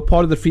you were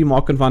part of the Free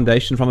Market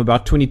Foundation from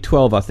about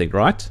 2012, I think,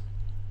 right?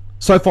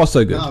 So far,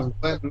 so good. No,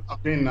 I've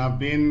been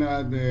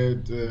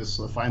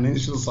the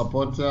financial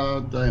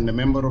supporter and a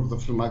member of the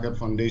Free Market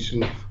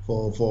Foundation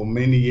for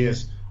many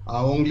years.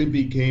 I only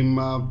became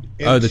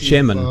active, the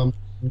chairman.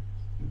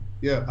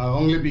 I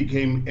only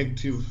became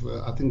active.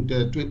 I think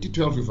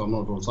 2012, if I'm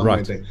not wrong, something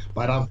like that.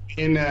 But I've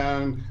been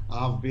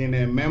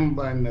a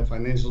member and a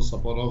financial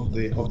supporter of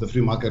the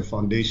Free Market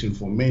Foundation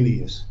for many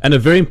years. And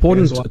it's a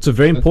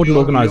very important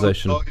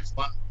organization.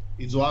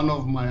 It's one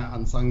of my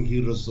unsung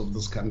heroes of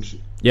this country.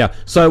 Yeah.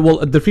 So, well,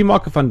 the Free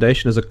Market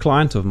Foundation is a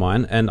client of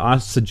mine, and I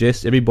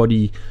suggest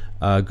everybody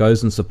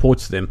goes and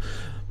supports them.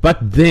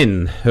 But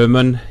then,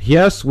 Herman,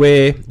 here's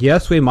where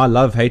my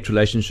love-hate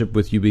relationship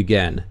with you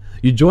began.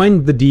 You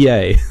joined the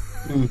DA.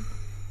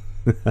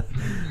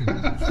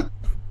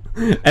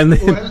 And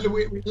then, well,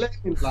 we learn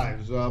in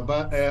lives,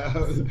 but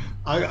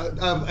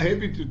I'm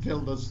happy to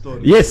tell the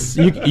story. Yes,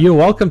 you're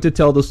welcome to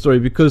tell the story,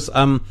 because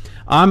I'm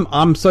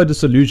so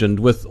disillusioned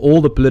with all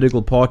the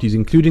political parties,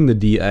 including the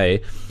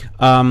DA.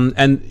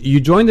 And you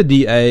joined the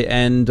DA,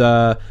 and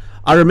I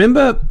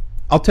remember.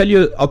 I'll tell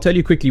you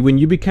quickly. When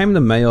you became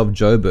the mayor of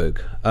Joburg,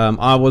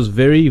 I was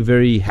very,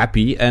 very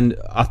happy, and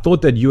I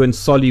thought that you and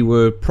Solly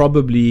were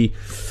probably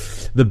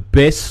the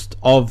best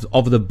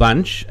of the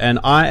bunch. And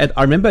I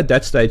remember at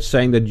that stage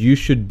saying that you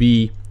should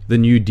be the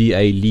new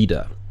DA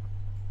leader,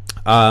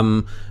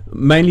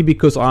 mainly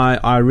because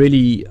I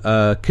really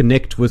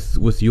connect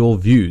with your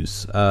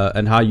views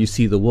and how you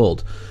see the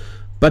world.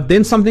 But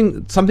then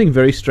something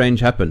very strange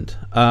happened.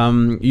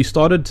 You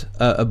started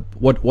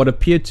what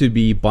appeared to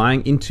be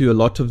buying into a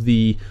lot of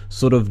the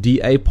sort of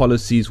DA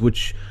policies,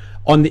 which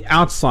on the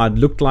outside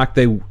looked like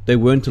they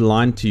weren't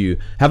aligned to you.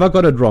 Have I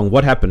got it wrong?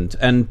 What happened?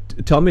 And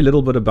tell me a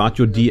little bit about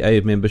your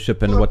DA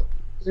membership and what.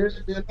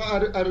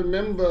 I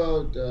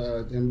remember.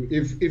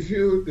 If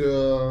you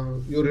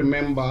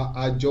remember,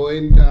 I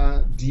joined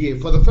DA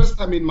for the first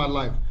time in my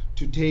life.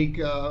 To take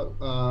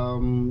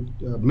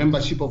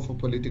membership of a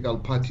political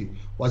party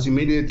was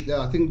immediately,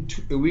 I think,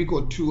 a week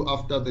or two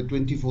after the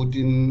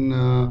 2014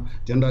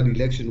 general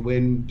election,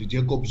 when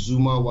Jacob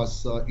Zuma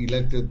was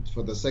elected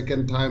for the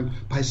second time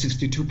by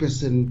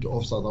 62%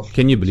 of South Africa.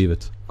 Can you believe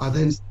it?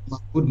 Then, my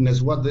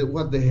goodness, what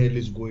the hell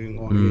is going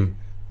on here?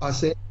 I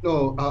said,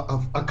 no,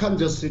 I can't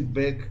just sit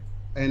back.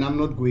 And I'm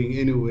not going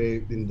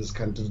anywhere in this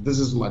country. This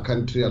is my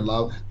country.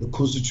 The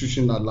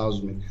Constitution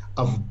allows me.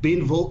 I've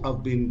been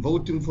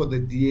voting for the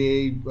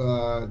DA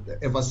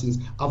ever since.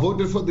 I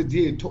voted for the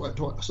DA for the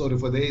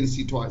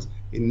ANC twice,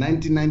 in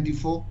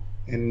 1994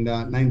 and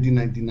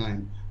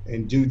 1999.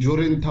 And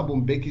during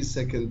Thabo Mbeki's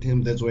second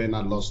term, that's when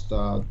I lost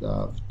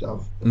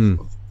hope,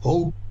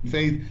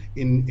 faith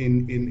in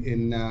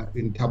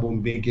Thabo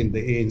Mbeki and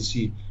the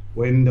ANC.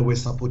 When they were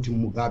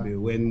supporting Mugabe,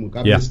 when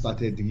Mugabe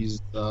started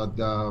his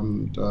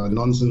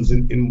nonsense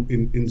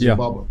in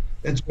Zimbabwe.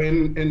 That's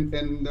when,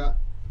 and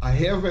I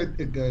have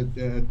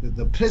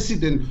the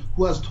president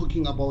who was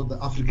talking about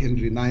the African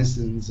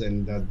Renaissance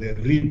and the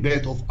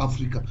rebirth of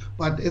Africa.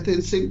 But at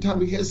the same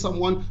time, he has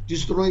someone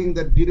destroying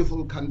that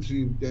beautiful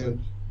country,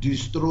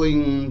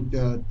 destroying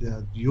the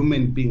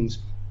human beings,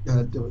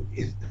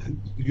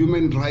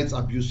 human rights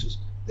abuses.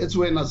 That's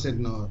when I said,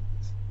 no,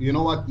 you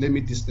know what, let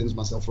me distance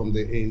myself from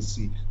the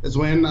ANC. That's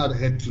when I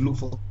had to look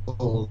for an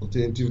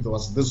alternative. There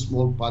was this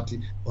small party.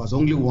 There was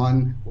only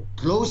one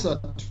closer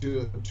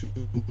to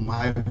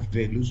my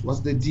values,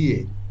 was the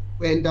DA.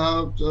 And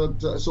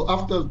so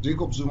after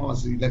Jacob Zuma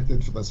was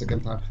elected for the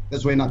second time,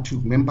 that's when I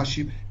took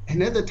membership.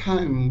 And at the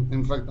time,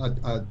 in fact,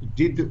 I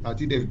did a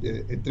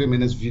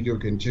 3-minute video. You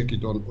can check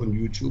it on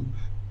YouTube.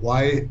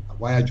 Why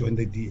I joined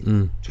the DA,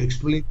 to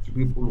explain to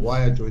people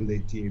why I joined the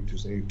DA, to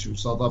say to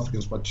South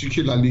Africans,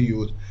 particularly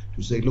youth,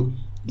 to say, look,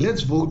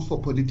 let's vote for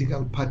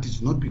political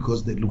parties not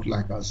because they look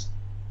like us.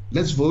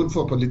 Let's vote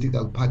for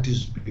political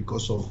parties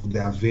because of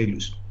their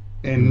values.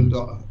 And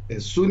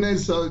as soon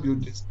as you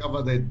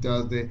discover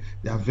that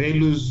their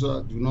values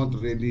do not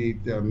really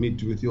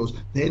meet with yours,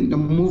 then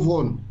move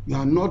on. You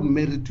are not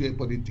married to a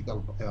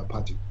political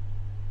party.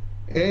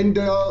 And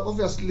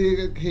obviously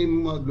it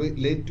came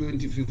late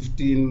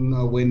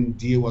 2015 when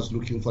DA was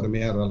looking for a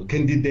mayoral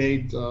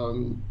candidate,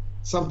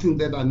 something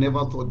that I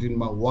never thought in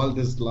my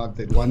wildest life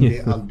that one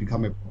day I'll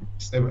become a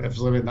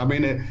F7. I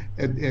mean,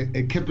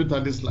 a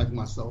capitalist like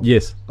myself.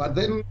 Yes. But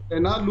then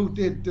when I looked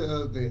at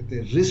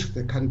the risk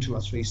the country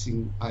was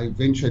facing, I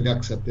eventually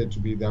accepted to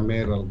be the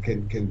mayoral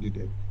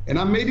candidate. And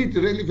I made it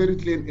really very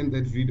clear in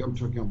that video I'm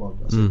talking about.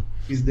 I said,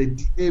 is the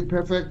DA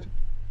perfect?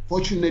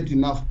 Fortunate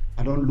enough,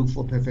 I don't look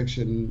for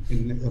perfection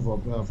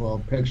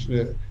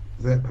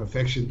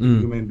perfection in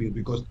human being,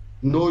 because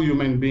no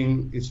human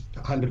being is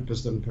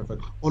 100%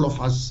 perfect. All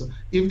of us,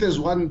 if there's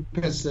one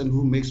person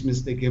who makes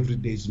mistake every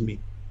day, is me.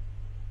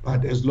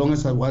 But as long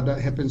as what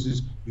happens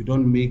is you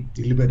don't make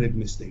deliberate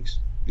mistakes.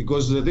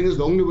 Because the thing is,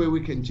 the only way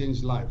we can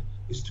change life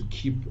is to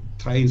keep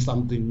trying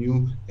something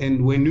new.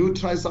 And when you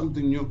try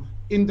something new,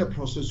 in the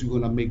process, you're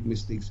going to make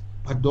mistakes.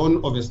 But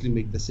don't obviously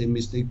make the same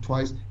mistake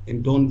twice,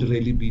 and don't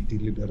really be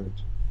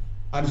deliberate.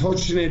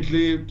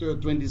 Unfortunately,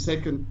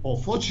 22nd,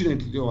 or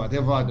fortunately, or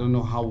whatever, I don't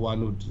know how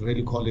one would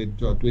really call it,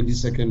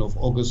 22nd of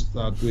August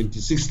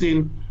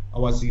 2016, I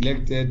was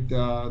elected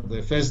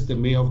the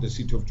mayor of the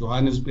city of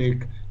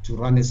Johannesburg to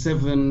run a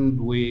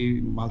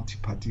 7-way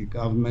multi-party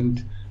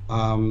government,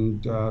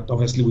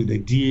 obviously with the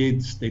DA,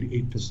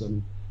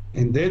 38%.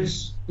 And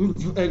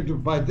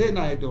by then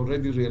I had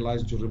already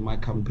realized during my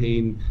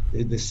campaign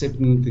the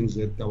certain things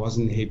that I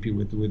wasn't happy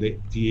with the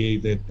DA,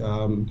 that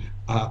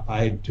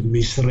I had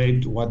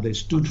misread what they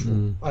stood for.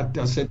 But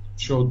I said,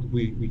 sure,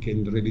 we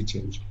can really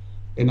change.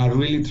 And I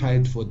really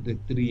tried for the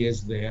 3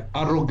 years. The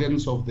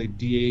arrogance of the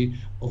DA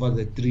over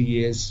the 3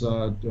 years,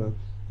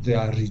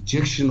 their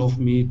rejection of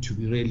me to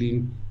be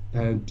really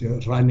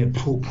run a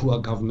pro-poor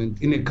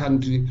government in a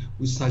country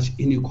with such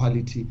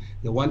inequality.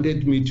 They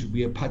wanted me to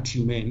be a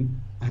party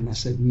man. And I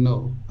said,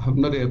 no, I'm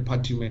not a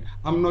party man.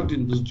 I'm not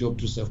in this job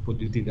to serve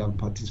political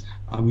parties.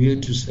 I'm here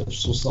to serve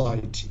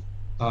society.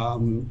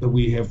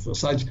 We have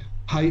such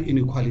high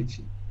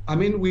inequality. I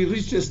mean, we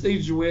reached a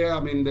stage where, I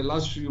mean, the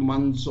last few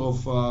months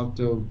of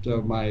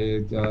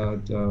my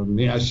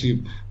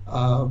mayorship,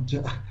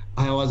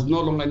 I was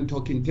no longer in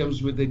talking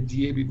terms with the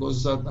DA,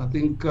 because I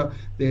think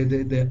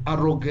the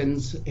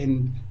arrogance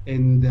and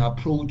the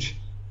approach,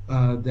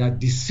 their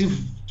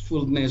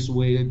deceitfulness,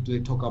 where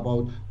they talk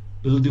about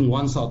building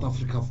one South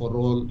Africa for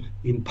all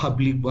in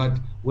public, but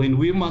when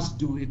we must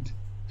do it,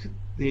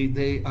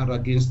 they are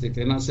against it.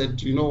 And I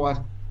said, you know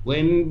what?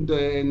 When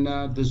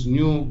this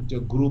new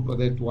group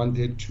that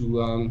wanted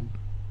to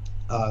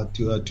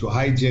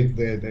hijack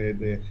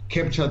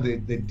capture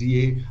the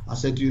DA, I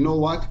said, you know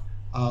what?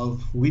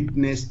 I've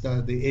witnessed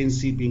the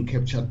ANC being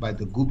captured by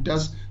the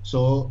Guptas,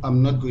 so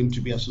I'm not going to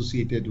be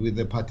associated with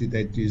a party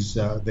that is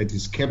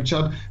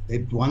captured,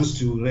 that wants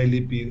to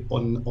really be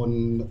on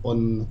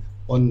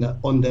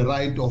the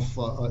right of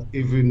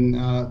even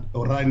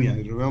Orania.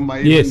 Remember,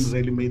 I even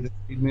really made the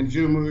statement a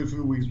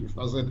few weeks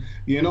before. I said,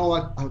 you know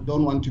what, I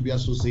don't want to be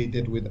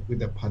associated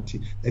with a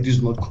party that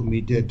is not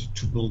committed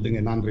to building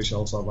an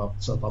unracial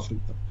South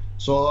Africa.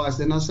 So I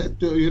said,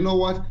 you know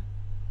what,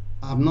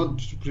 I'm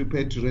not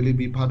prepared to really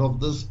be part of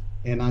this,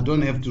 and I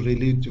don't have to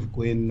really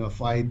go and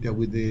fight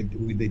with the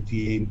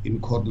DA in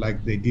court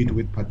like they did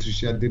with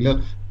Patricia de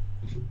Lille.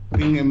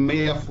 Being a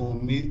mayor for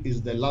me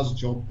is the last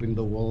job in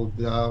the world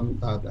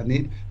that I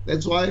need.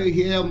 That's why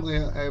here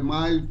am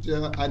I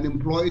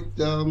unemployed.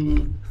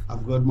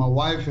 I've got my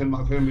wife and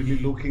my family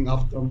looking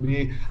after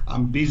me.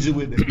 I'm busy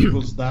with the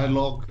People's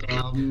Dialogue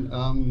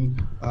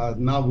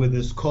now with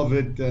this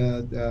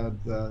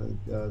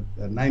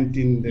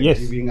COVID-19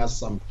 giving us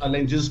some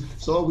challenges.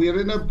 So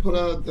we're in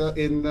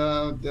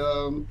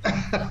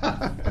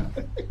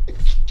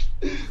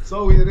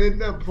so we're in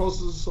the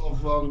process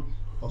of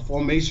a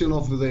formation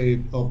of a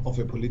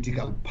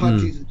political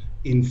party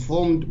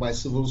informed by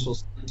civil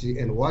society,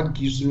 and what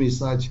gives me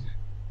such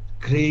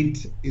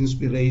great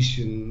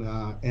inspiration,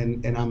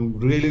 and I'm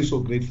really so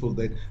grateful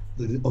that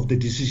of the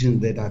decision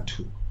that I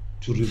took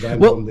to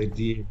resign from the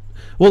DA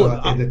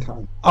at the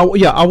time. I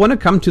want to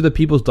come to the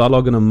People's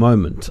Dialogue in a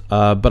moment,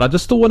 but I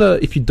just still want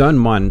to, if you don't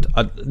mind,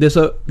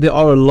 there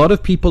are a lot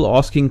of people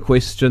asking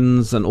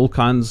questions and all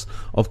kinds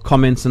of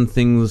comments and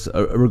things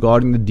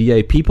regarding the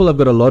DA. People have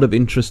got a lot of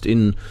interest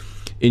in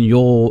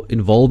your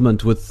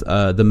involvement with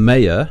the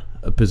mayor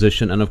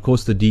position and of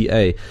course the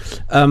DA.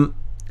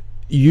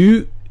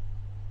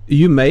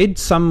 You made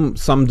some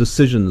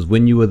decisions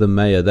when you were the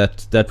mayor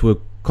that were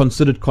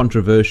considered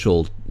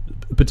controversial,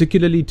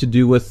 particularly to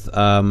do with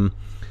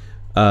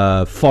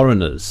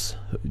foreigners.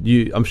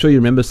 I'm sure you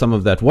remember some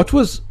of that. What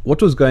was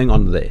going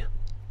on there?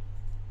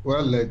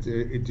 Well,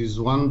 it is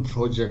one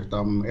project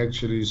I'm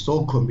actually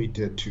so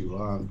committed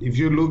to. If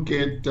you look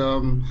at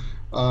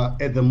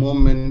At the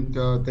moment,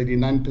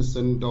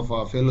 39% of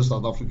our fellow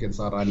South Africans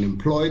are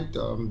unemployed.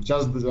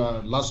 Just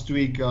last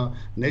week,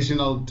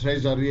 National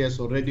Treasury has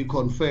already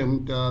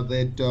confirmed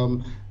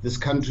that this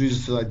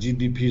country's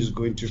GDP is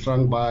going to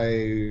shrink by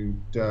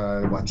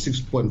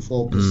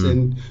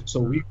 6.4%. So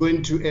we're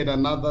going to add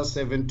another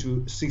 3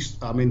 to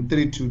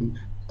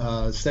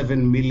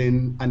 7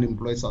 million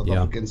unemployed South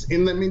Africans.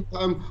 In the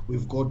meantime,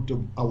 we've got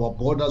our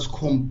borders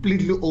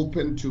completely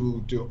open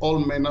to all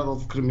manner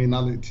of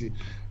criminality.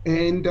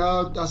 And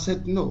I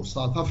said, no,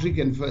 South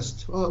African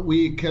first.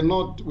 We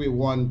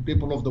want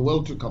people of the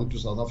world to come to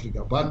South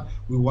Africa, but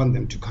we want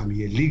them to come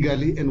here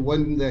legally. And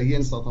when they're here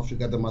in South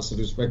Africa, they must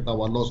respect our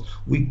laws.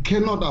 We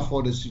cannot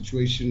afford a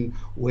situation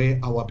where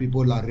our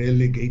people are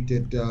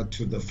relegated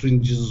to the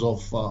fringes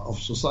of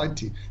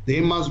society.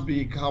 They must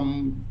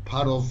become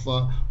part of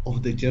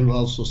the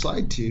general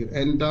society.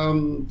 And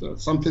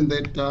something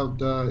that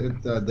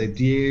the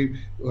DA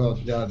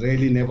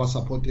really never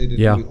supported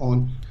early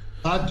on.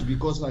 But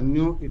because I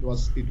knew it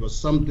was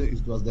something,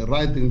 it was the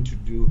right thing to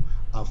do,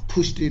 I've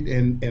pushed it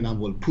and I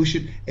will push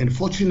it. And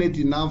fortunate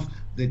enough,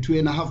 the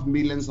 2.5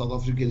 million South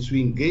Africans who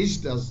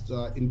engaged us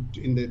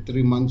in the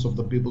 3 months of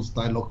the People's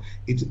Dialogue,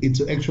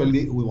 it's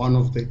actually one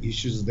of the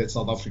issues that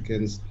South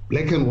Africans,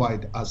 black and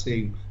white, are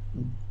saying.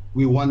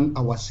 We want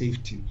our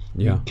safety.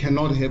 We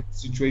cannot have a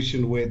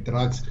situation where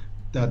drugs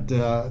are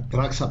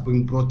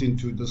being brought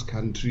into this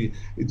country.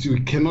 We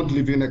cannot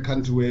live in a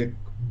country where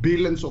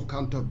billions of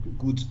counter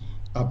goods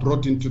are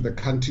brought into the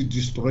country,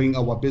 destroying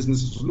our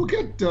businesses. Look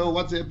at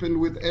what's happened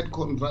with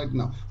Edcon right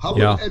now. How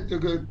will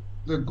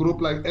the group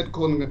like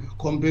Edcon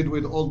compared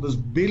with all these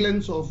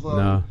billions of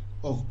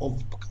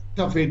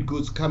counterfeit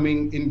goods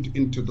coming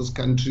into this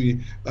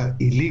country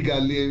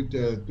illegally?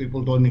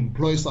 People don't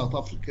employ South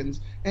Africans,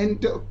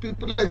 and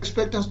people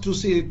expect us to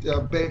sit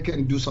back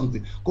and do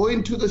something. Go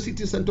into the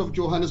city center of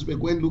Johannesburg,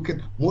 go and look at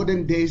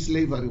modern day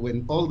slavery,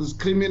 when all these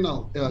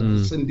criminal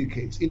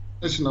syndicates,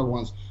 international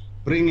ones,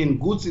 bring in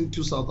goods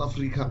into South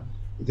Africa.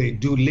 They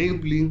do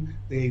labeling.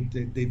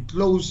 They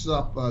close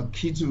up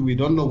kids. We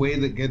don't know where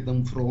they get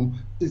them from.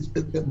 It's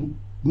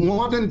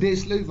modern day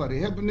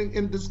slavery happening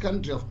in this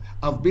country.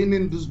 I've been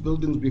in these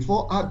buildings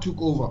before I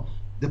took over.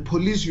 The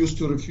police used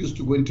to refuse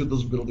to go into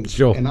those buildings.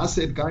 And I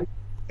said, guys,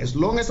 as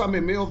long as I'm a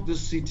mayor of this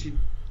city,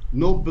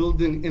 no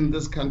building in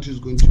this country is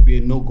going to be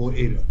a no-go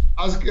area.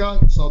 Ask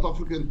South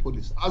African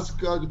police. Ask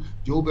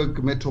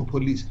Joburg Metro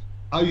Police.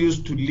 I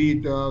used to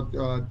lead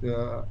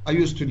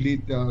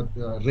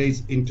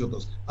raids into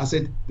those. I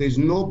said, there's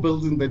no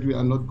building that we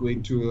are not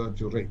going to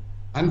raid.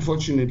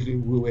 Unfortunately,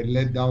 we were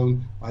let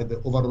down by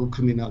the overall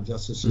criminal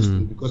justice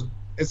system because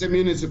as a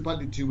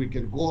municipality, we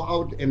can go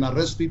out and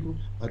arrest people,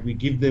 but we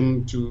give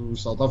them to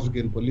South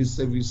African police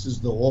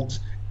services, the Hawks,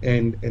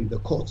 and the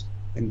courts.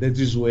 And that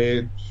is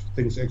where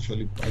things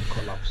actually quite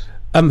collapse.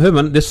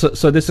 Herman,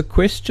 there's a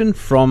question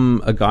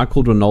from a guy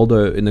called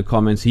Ronaldo in the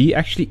comments. He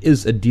actually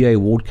is a DA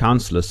ward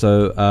councillor,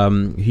 so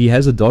he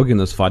has a dog in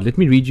this fight. Let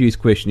me read you his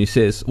question. He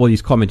says,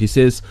 his comment. He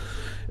says,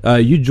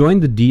 you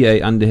joined the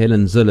DA under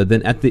Helen Zille,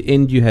 then at the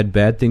end you had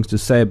bad things to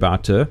say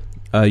about her.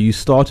 You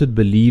started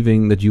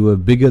believing that you were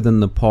bigger than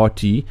the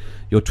party.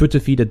 Your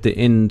Twitter feed at the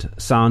end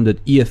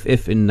sounded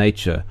EFF in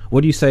nature. What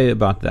do you say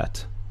about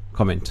that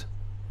comment?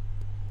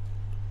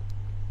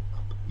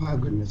 My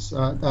goodness,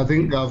 I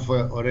think I've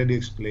already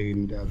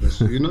explained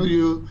this. I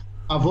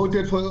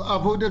voted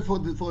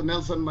for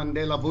Nelson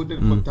Mandela. I voted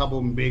for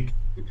Thabo Mbeki.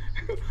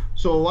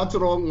 So what's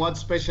wrong? What's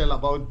special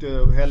about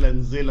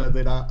Helen Zille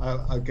that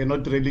I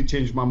cannot really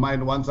change my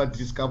mind once I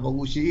discover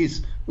who she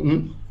is?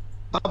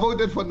 I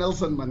voted for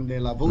Nelson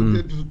Mandela. I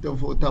voted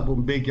for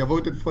Thabo Mbeki. I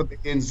voted for the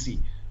ANC.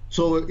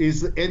 So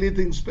is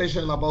anything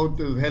special about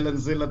Helen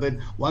Zille that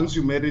once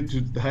you married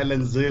to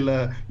Helen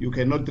Zille, you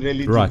cannot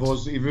really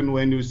divorce, even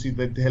when you see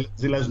that Helen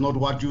Zille is not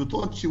what you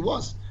thought she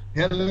was?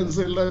 Helen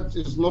Zille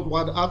is not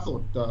what I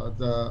thought.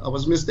 I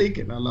was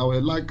mistaken.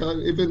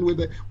 Even with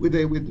the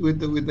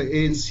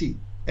ANC.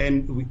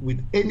 And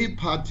with any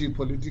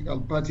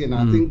political party, and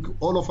I think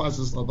all of us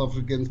as South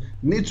Africans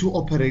need to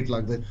operate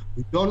like that.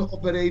 We don't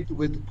operate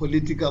with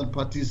political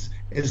parties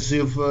as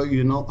if,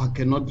 I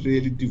cannot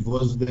really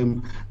divorce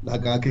them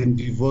like I can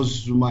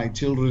divorce my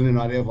children and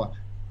whatever.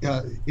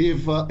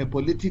 If a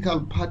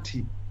political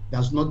party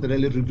does not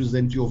really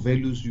represent your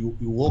values, you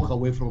walk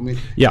away from it.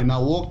 And I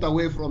walked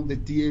away from the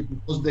DA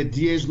because the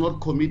DA is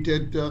not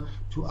committed to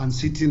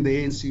unseating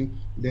the ANC.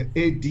 The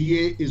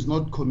DA is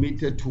not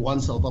committed to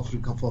one South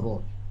Africa for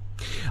all.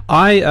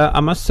 I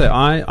must say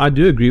I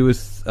do agree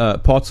with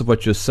parts of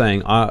what you're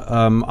saying.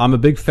 I'm a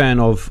big fan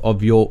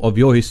of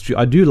your history.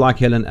 I do like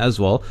Helen as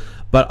well,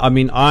 but I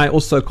mean I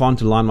also can't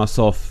align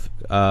myself.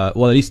 At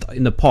least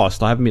in the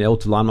past, I haven't been able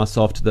to align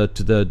myself to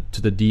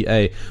the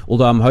DA.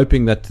 Although I'm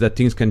hoping that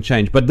things can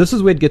change. But this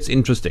is where it gets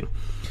interesting.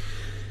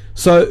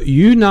 So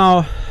you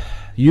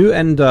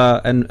and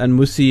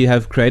Musi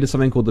have created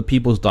something called the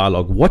People's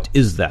Dialogue. What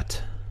is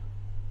that?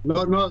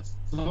 No.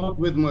 not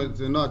with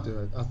not.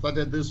 I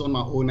started this on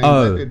my own. I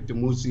Oh. invited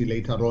Musi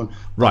later on.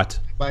 Right.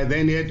 By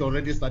then, he had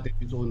already started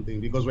his own thing,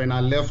 because when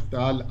I left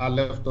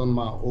on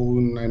my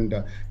own,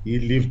 and he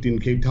lived in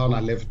Cape Town.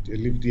 I lived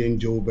here in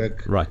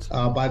Joburg. Right.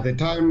 By the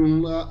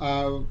time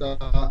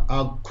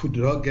I could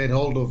get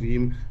hold of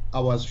him, I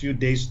was few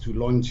days to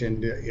launch,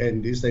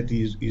 and he said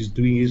he's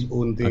doing his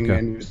own thing, Okay.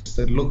 and we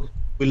said, look,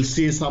 we'll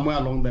see somewhere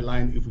along the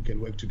line if we can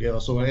work together.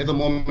 So at the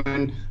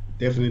moment,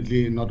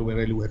 definitely not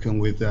really working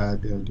with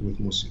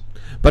Musi.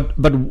 But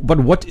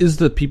what is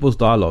the People's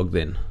Dialogue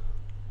then?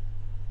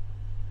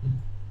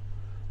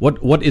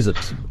 What is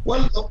it?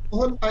 Well,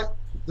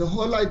 the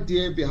whole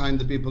idea behind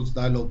the People's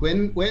Dialogue,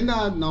 when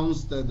I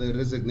announced the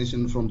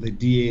resignation from the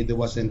DA, there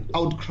was an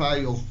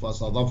outcry of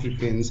South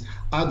Africans,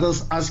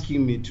 others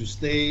asking me to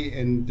stay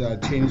and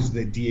change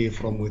the DA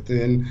from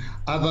within,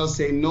 others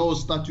saying, no,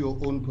 start your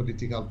own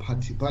political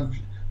party. But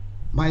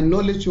my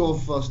knowledge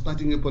of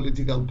starting a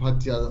political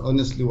party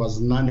honestly was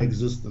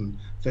non-existent,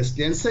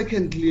 firstly. And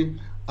secondly,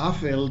 I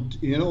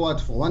felt, you know what,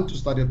 for one to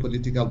start a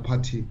political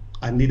party,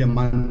 I need a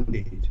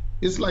mandate.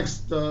 It's like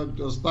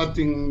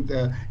starting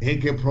the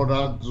hacker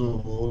products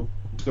or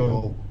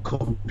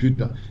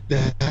computer.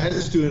 There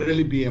has to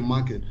really be a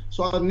market.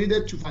 So I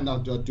needed to find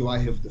out, do I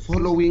have the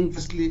following,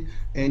 firstly,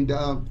 and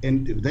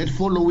that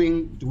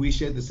following, do we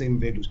share the same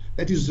values?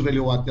 That is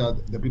really what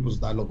the People's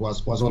Dialogue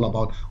was all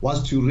about,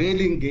 was to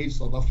really engage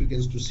South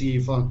Africans to see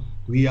if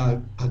we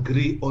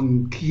agree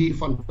on key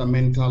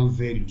fundamental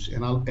values.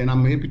 And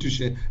I'm happy to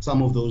share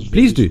some of those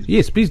Please values. do.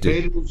 Yes, please do.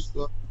 Values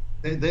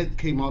that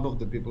came out of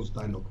the People's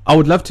Dialogue. I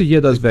would love to hear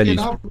those values.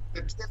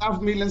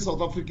 10.5 million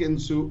South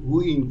Africans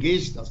who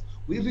engaged us.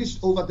 We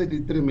reached over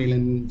 33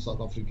 million South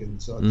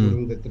Africans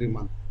during the 3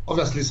 months.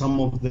 Obviously, some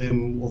of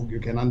them, you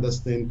can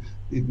understand,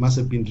 it must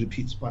have been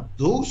repeats. But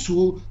those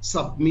who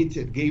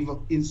submitted, gave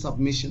in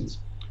submissions,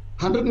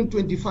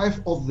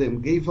 125 of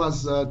them gave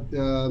us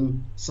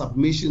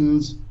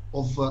submissions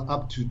of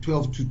up to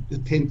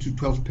 10 to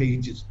 12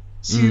 pages.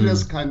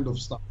 Serious kind of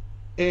stuff.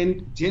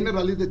 And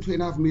generally, the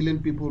 2.5 million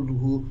people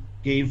who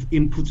gave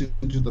input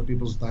into the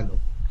People's Dialogue.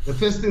 The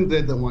first thing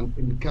that they want,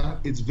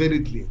 it's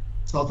very clear.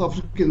 South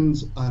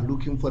Africans are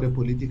looking for a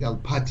political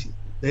party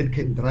that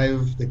can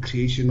drive the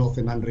creation of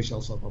an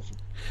unracial South Africa.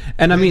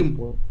 And I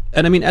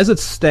mean, as it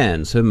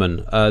stands,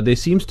 Herman, there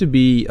seems to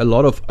be a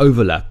lot of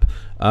overlap,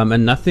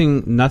 and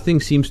nothing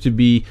seems to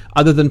be,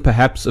 other than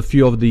perhaps a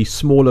few of the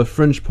smaller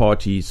fringe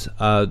parties.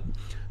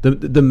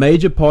 The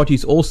major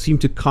parties all seem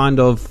to kind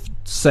of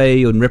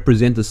say and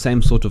represent the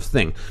same sort of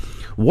thing.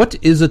 What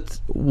is it?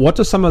 What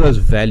are some of those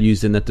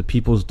values in that the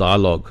People's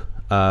Dialogue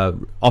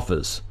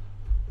offers?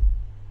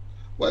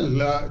 Well,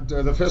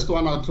 the first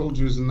one I told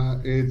you is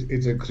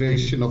it's a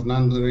creation of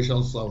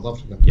non-racial South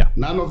Africa. Yeah.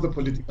 None of the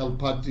political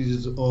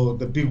parties or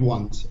the big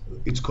ones,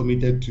 it's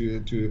committed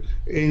to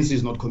ANC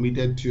is not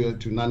committed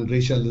to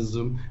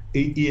non-racialism.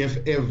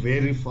 EFF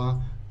very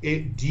far.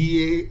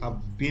 DA,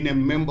 I've been a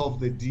member of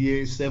the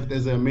DA, served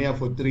as a mayor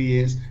for 3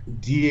 years.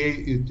 DA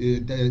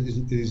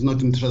is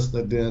not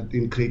interested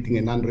in creating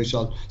a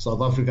non-racial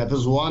South Africa.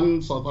 There's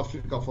one South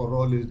Africa for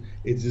all. It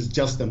is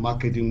just a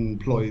marketing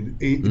ploy.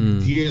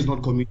 DA is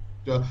not committed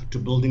to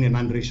building a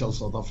non-racial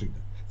South Africa.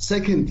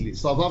 Secondly,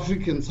 South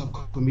Africans are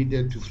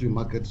committed to free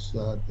markets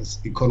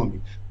economy.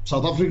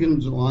 South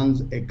Africans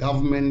want a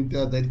government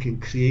that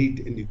can create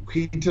an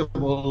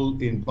equitable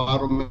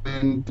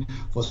environment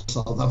for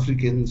South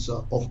Africans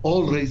of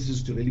all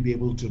races to really be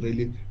able to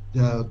really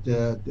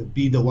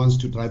be the ones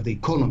to drive the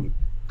economy.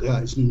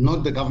 It's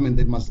not the government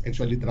that must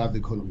actually drive the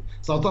economy.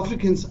 South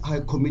Africans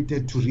are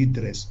committed to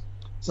redress.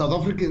 South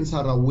Africans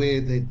are aware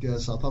that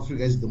South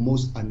Africa is the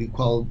most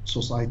unequal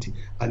society.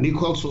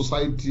 Unequal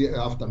society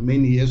after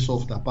many years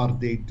of the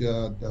apartheid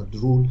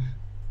rule,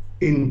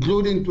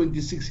 including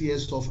 26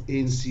 years of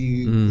ANC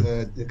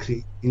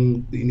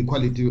creating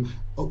inequality.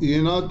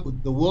 You know,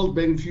 the World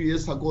Bank a few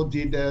years ago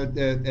did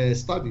a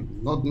study,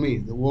 not me,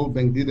 the World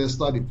Bank did a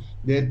study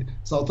that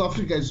South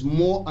Africa is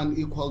more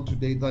unequal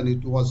today than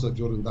it was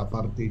during the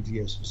apartheid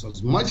years. So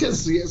as much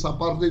as yes,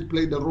 apartheid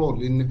played a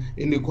role in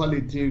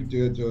inequality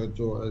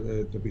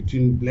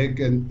between black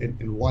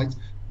and white,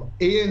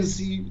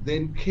 ANC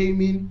then came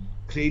in,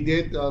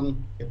 created a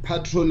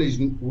patronage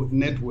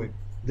network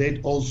that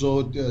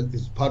also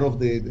is part of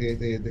the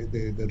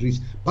rich.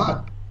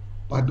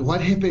 But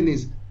what happened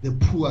is the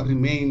poor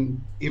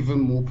remain even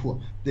more poor.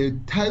 The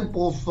type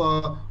of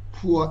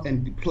poor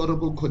and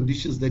deplorable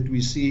conditions that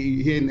we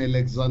see here in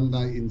Alexander,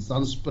 in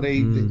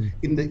Zandspruit,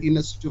 in the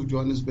inner city of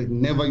Johannesburg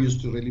never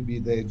used to really be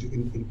there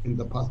in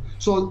the past.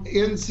 So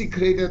ANC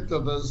created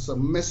this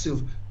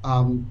massive,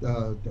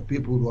 the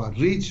people who are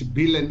rich,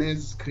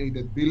 billionaires,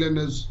 created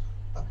billionaires,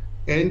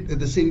 and at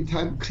the same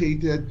time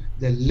created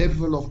the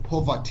level of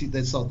poverty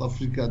that South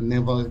Africa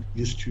never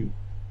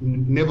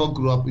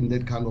grew up in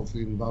that kind of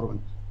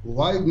environment.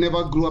 Why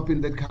never grew up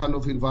in that kind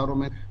of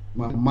environment?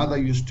 My mother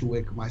used to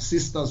work. My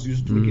sisters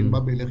used to work in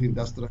Babelech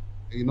Industrial.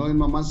 You know, in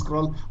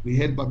Mamaskral, we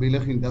had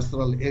Babelech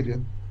Industrial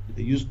Area.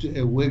 They used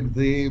to work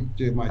there.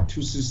 My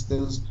two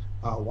sisters,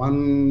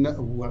 one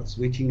was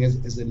working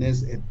as a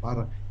nurse at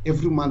Para.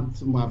 Every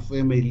month, my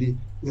family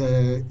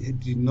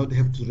did not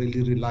have to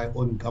really rely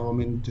on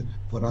government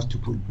for us to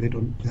put bread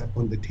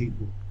on the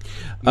table.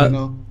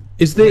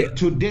 Is there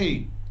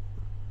today?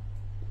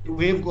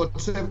 We've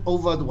got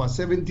over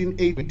 17,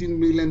 18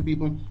 million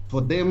people. For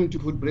them to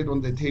put bread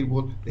on the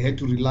table, they had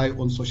to rely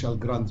on social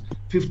grants.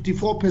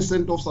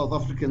 54% of South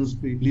Africans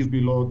live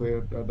below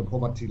the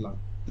poverty line.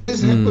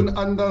 This happened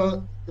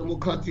under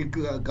democratic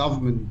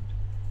government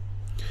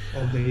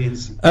of the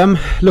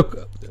ANC.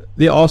 Look,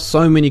 there are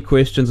so many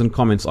questions and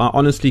comments. I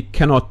honestly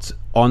cannot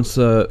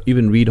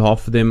even read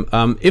half of them.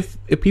 If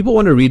people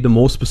want to read the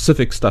more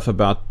specific stuff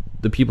about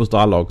the People's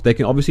Dialogue, they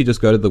can obviously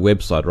just go to the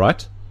website,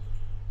 right?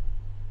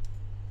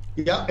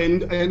 Yeah,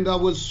 and I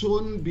will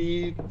soon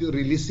be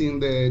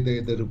releasing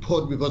the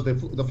report, because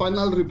the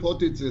final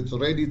report it's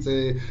ready. It's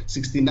a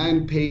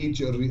 69-page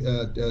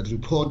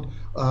report.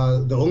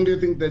 The only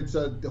thing that's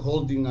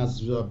holding us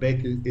back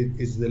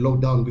is the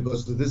lockdown,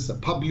 because this is a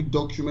public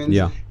document.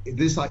 Yeah.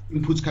 These are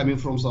inputs coming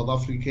from South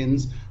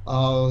Africans.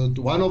 I've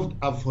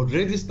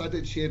already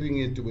started sharing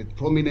it with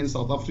prominent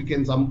South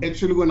Africans. I'm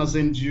actually going to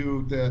send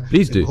you the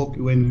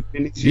copy when we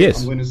finish. Yes.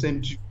 I'm going to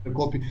send you the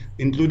copy,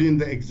 including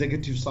the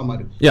executive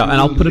summary. Yeah, and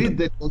I'll put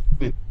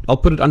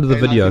it under the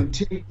video. I can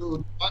tell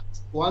you,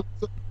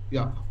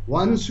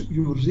 once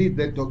you read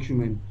that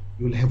document,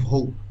 you'll have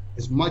hope.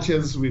 As much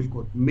as we've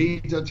got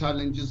major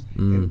challenges,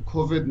 and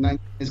COVID-19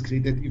 has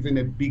created even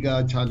a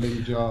bigger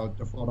challenge for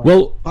us.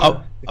 Well,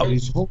 there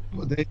is hope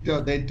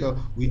that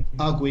we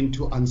are going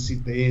to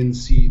unseat the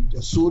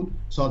ANC soon,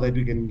 so that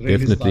we can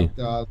really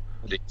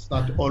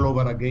start all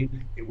over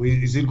again.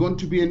 Is it going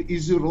to be an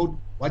easy road?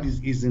 What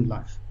is easy in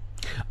life?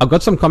 I've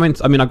got some comments.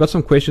 I've got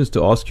some questions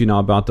to ask you now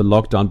about the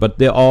lockdown, but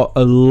there are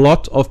a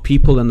lot of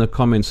people in the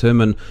comments,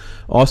 Herman,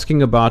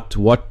 asking about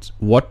what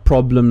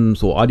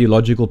problems or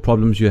ideological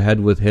problems you had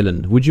with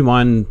Helen. Would you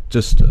mind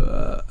just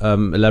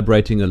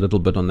elaborating a little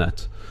bit on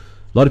that?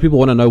 A lot of people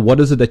want to know, what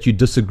is it that you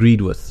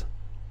disagreed with?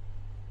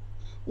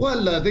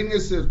 Well, the thing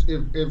is, if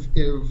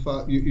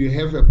you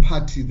have a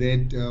party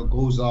that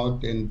goes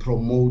out and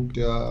promote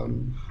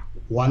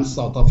one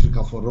South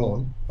Africa for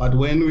all, but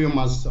when we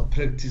must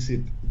practice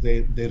it,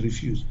 they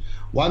refuse.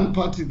 One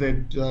party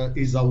that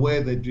is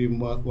aware that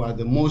we are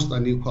the most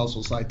unequal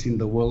society in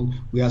the world,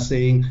 we are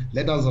saying,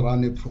 let us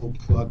run a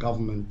poor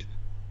government.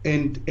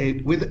 And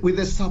with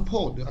the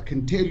support, I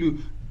can tell you,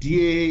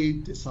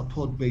 DA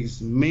support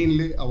base,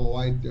 mainly our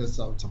white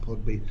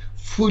support base,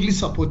 fully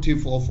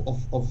supportive of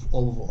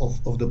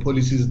the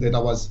policies that I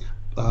was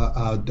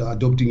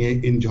adopting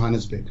in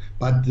Johannesburg.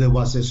 But there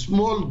was a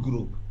small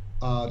group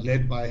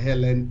led by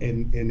Helen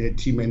and her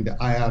team and the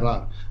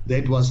IRR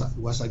that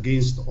was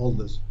against all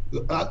this.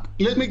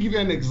 Let me give you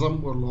an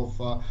example of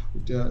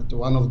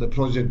one of the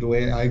projects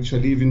where I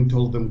actually even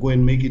told them, go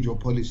and make it your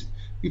policy.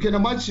 You can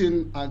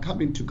imagine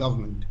coming to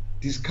government,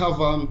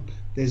 discover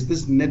there's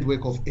this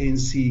network of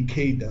ANC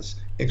cadres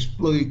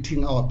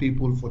exploiting our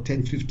people for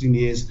 10, 15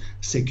 years,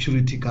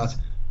 security guards.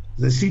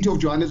 The city of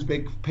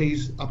Johannesburg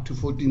pays up to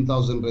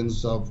 14,000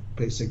 rands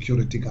per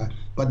security guard,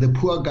 but the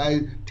poor guy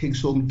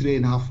takes home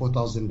 3,500,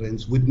 4,000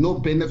 rands with no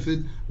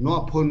benefit, no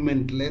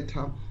appointment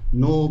letter,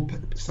 no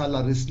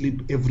salary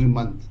slip every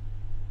month.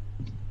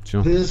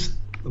 Sure. This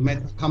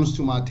matter comes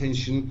to my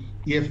attention.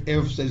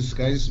 EFF says,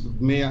 guys,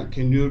 Mayor,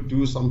 can you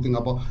do something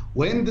about?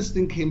 When this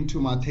thing came to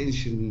my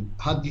attention,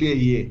 hardly a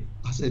year,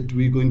 I said,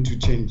 we're going to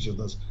change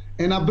this.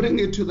 And I bring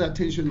it to the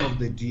attention of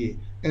the DA.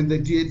 And the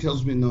DA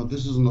tells me, no,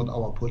 this is not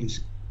our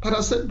policy. But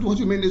I said, what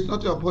do you mean it's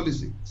not your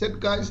policy? I said,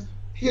 guys,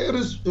 here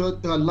is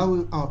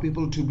allowing our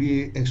people to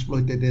be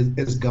exploited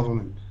as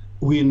government.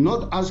 We're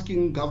not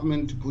asking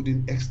government to put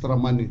in extra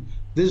money.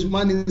 This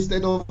money,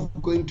 instead of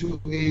going to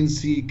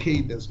ANC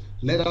cadres,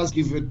 let us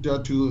give it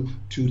to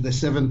the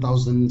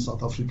 7,000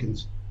 South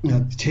Africans.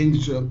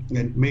 Change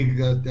and make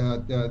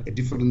a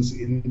difference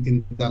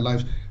in their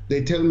lives.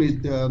 They tell me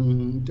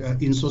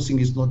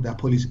insourcing is not their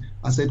policy.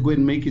 I said, go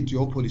and make it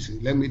your policy.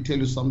 Let me tell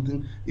you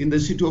something. In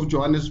the city of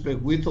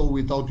Johannesburg, with or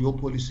without your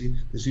policy,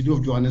 the city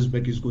of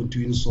Johannesburg is going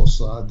to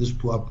insource this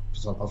poor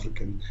South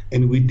African.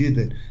 And we did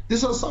it.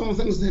 These are some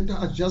things that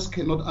I just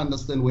cannot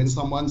understand when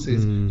someone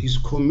says he's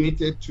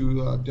committed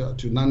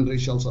to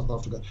non-racial South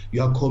Africa.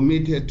 You are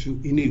committed to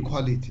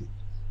inequality.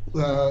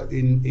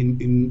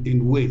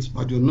 In words,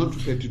 but you're not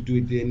prepared to do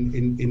it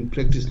in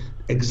practice.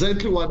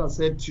 Exactly what I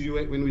said to you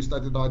when we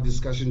started our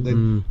discussion,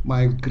 that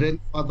my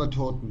grandfather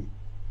taught me.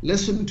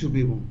 Listen to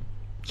people.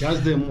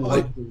 Just them.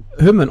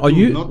 Herman,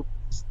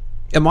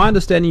 am I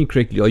understanding you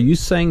correctly? Are you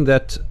saying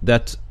that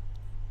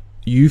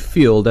you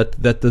feel that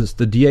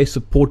the DA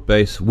support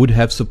base would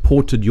have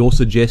supported your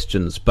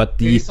suggestions, but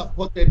they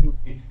supported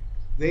me?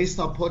 They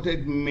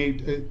supported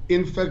me.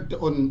 In fact,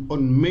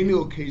 on many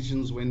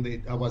occasions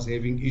when I was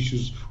having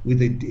issues with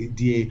the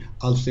DA,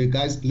 I'll say,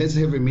 guys, let's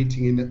have a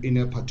meeting in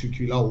a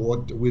particular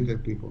ward with the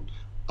people.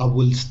 I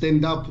will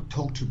stand up,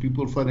 talk to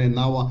people for an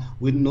hour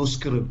with no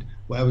script.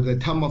 By the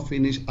time I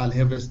finish, I'll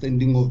have a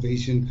standing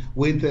ovation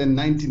with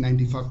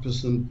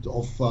 90-95%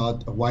 of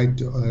white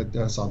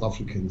South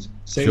Africans.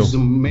 Says,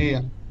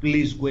 Mayor,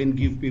 please go and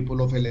give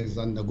people of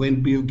Alexander, go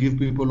and give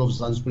people of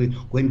Zanzibar,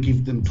 go and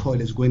give them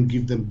toilets, go and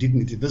give them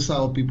dignity. These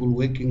are our people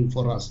working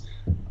for us.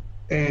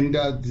 And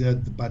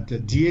but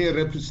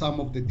some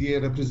of the DA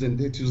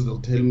representatives, they'll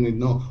tell me,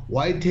 no,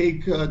 why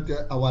take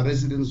our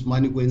residents'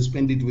 money, go and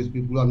spend it with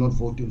people who are not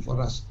voting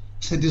for us?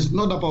 I said, it's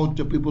not about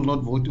the people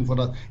not voting for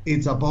us.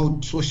 It's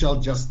about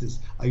social justice.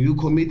 Are you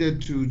committed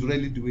to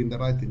really doing the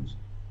right things?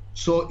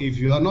 So if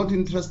you are not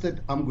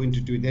interested, I'm going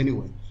to do it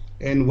anyway.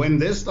 And when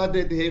they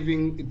started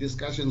having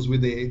discussions with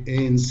the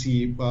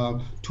ANC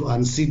to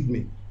unseat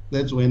me,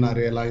 that's when I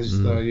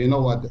realized, you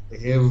know what,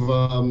 they have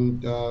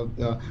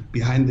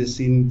behind the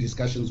scene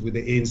discussions with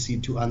the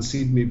ANC to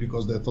unseat me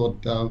because they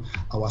thought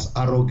I was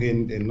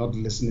arrogant and not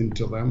listening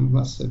to them.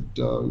 I said,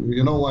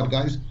 you know what,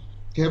 guys,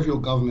 have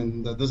your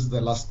government. This is the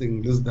last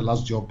thing. This is the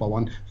last job I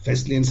want,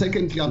 firstly. And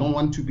secondly, I don't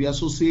want to be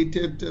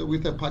associated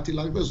with a party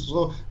like this.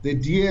 So the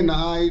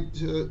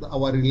DNI,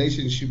 our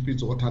relationship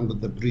is what under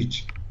the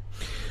bridge.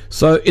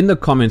 So in the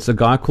comments, a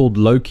guy called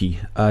Loki,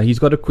 he's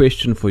got a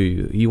question for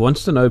you. He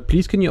wants to know,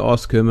 please can you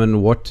ask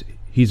Herman what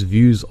his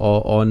views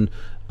are on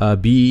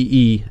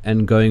BEE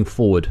and going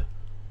forward?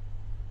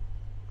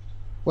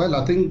 Well,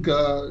 I think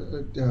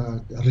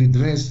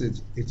redress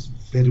it's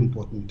very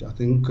important. I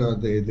think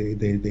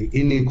the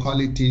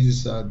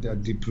inequalities, the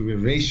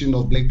deprivation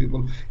of black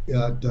people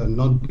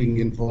not being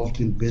involved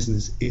in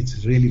business,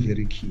 it's really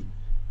very key.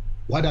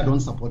 What I don't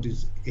support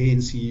is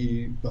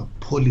ANC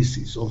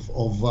policies of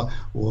or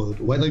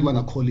whether you want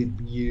to call it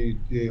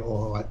BEE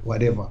or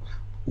whatever.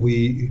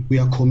 We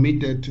are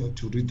committed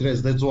to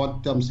redress. That's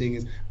what I'm saying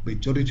is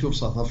majority of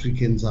South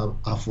Africans are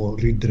for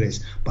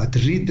redress. But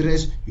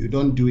redress, you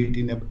don't do it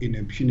in a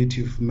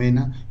punitive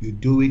manner. You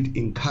do it,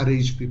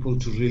 encourage people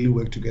to really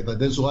work together.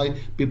 That's why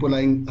people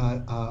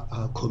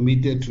are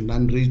committed to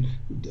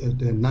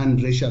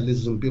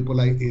non-racialism.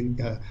 People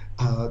are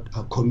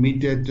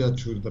committed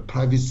to the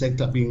private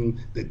sector being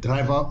the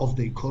driver of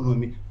the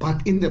economy.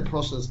 But in the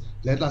process,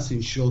 let us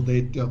ensure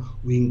that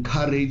we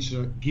encourage,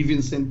 give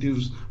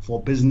incentives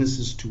for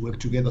businesses to work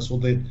together so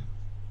that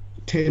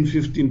 10,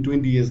 15,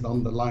 20 years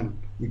down the line,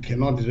 we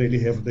cannot really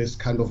have this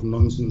kind of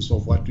nonsense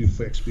of what we've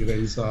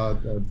experienced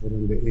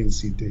during the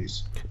ANC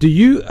days. Do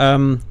you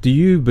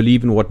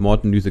believe in what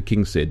Martin Luther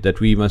King said, that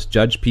we must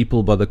judge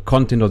people by the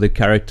content of their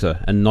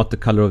character and not the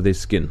color of their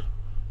skin?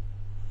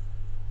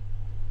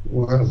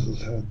 Well,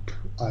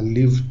 I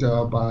lived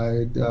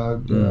by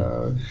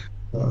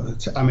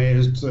I mean,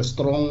 it's a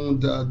strong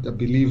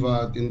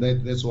believer in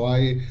that. That's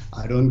why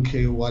I don't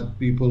care what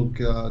people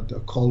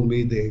call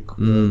me.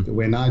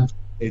 When I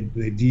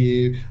the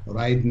DA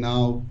right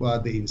now,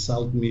 they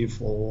insult me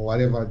for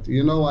whatever.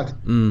 You know what?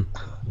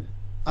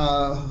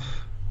 I've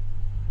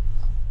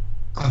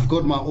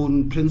got my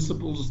own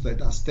principles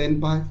that I stand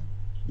by.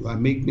 Do I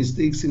make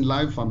mistakes in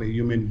life? I'm a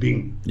human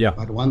being. Yeah.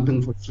 But one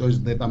thing for sure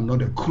is that I'm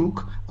not a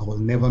crook. I will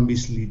never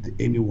mislead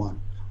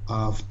anyone.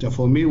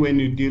 For me, when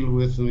you deal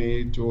with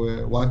me,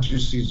 what you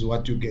see is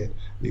what you get,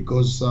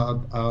 because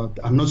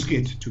I'm not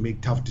scared to make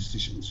tough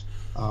decisions.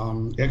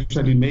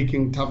 Actually,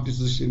 making tough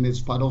decisions is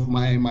part of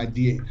my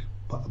DNA.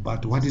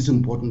 But what is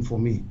important for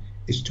me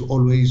is to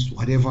always,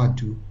 whatever I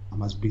do, I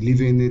must believe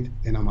in it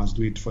and I must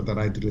do it for the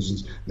right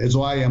reasons. That's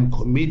why I'm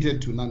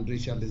committed to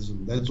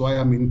non-racialism. That's why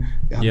I'm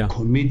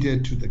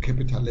committed to the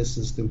capitalist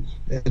system.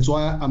 That's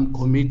why I'm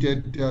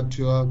committed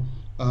to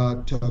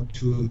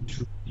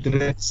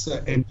dress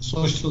and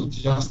social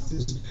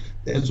justice.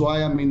 That's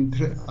why I'm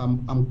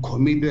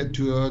committed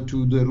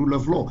to the rule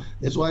of law.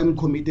 That's why I'm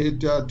committed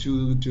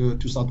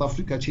to South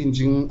Africa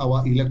changing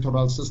our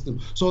electoral system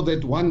so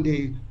that one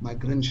day my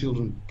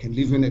grandchildren can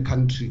live in a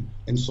country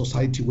and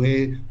society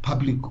where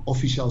public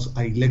officials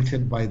are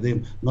elected by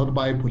them, not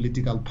by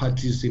political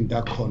parties in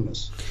dark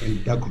corners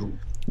and dark rooms.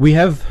 We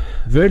have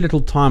very little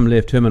time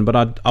left, Herman,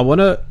 but I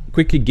want to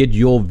quickly get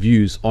your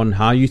views on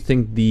how you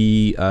think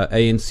the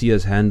ANC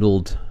has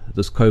handled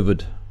this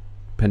COVID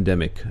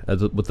pandemic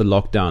with the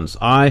lockdowns.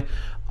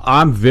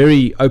 I'm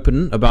very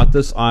open about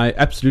this. I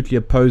absolutely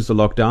oppose the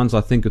lockdowns. I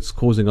think it's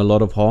causing a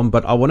lot of harm,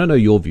 but I want to know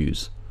your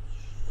views.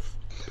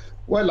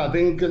 Well, I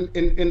think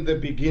in the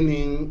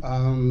beginning,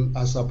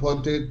 I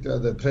supported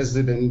the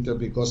president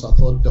because I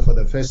thought for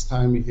the first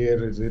time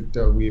here is it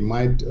I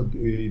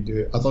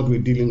thought we're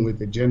dealing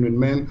with a genuine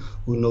man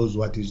who knows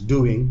what he's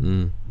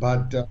doing.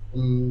 But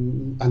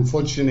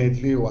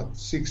unfortunately,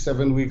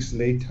 6-7 weeks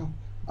later,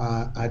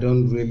 I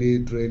don't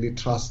really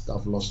trust.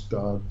 I've lost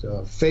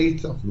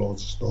faith. I've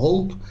lost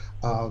hope.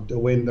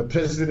 When the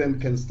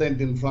president can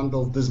stand in front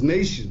of this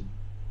nation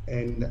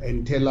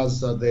and tell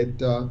us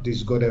that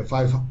he's got a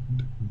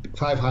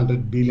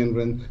 500 billion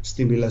rand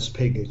stimulus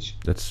package.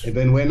 And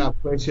then when I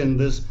question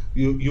this,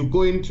 you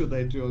go into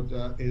that,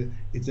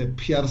 it's a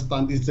PR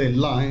stunt, it's a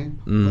lie.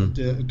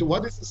 But,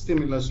 what is the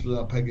stimulus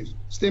package?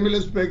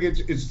 Stimulus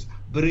package is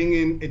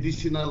bringing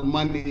additional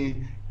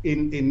money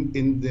in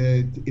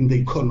the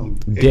economy.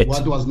 Debt.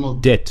 What was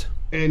not Debt.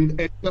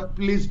 And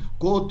please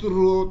go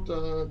through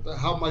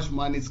how much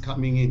money is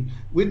coming in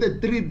with the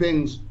three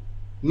banks.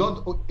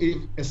 Not if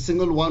a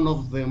single one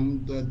of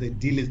them the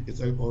deal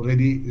is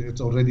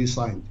already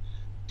signed.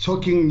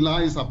 Talking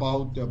lies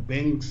about the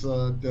banks,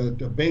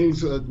 the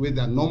banks with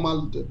their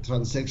normal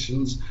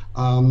transactions,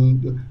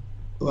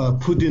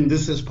 putting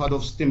this as part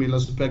of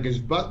stimulus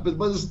package. But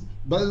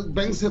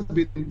banks have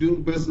been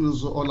doing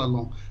business all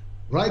along.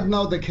 Right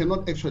now, they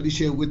cannot actually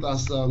share with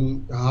us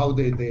how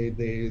they're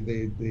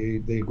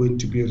going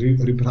to be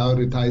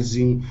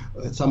reprioritizing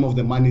some of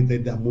the money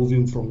that they're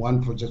moving from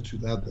one project to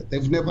the other.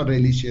 They've never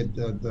really shared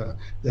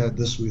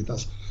this with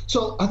us.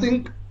 So I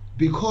think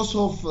because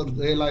of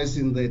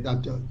realizing that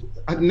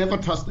I never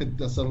trusted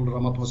Cyril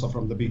Ramaphosa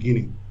from the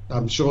beginning.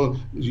 I'm sure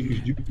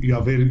you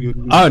are very...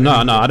 Oh, no,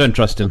 I don't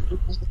trust him.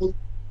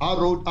 I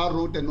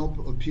wrote an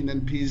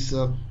opinion piece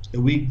a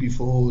week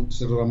before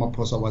Cyril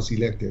Ramaphosa was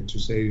elected to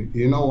say,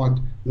 you know what,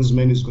 this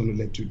man is going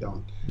to let you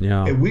down.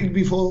 Yeah. A week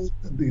before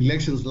the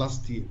elections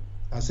last year,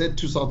 I said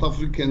to South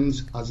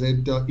Africans, I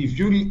said, if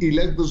you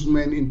elect this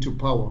man into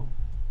power,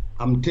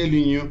 I'm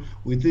telling you,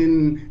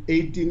 within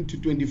 18 to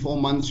 24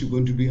 months, you're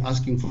going to be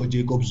asking for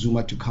Jacob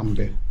Zuma to come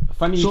back.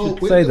 Funny you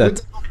should say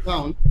that.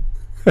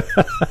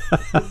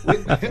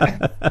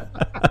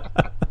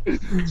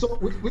 So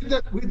with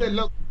the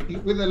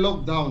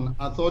lockdown,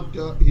 I thought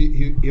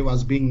he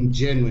was being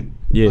genuine.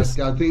 Yes.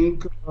 But I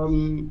think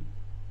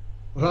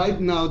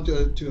right now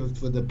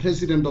for the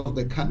president of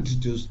the country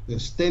to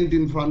stand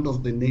in front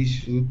of the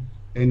nation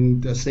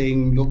and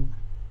saying, look,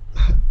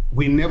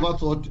 we never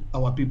thought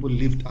our people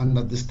lived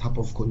under this type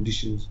of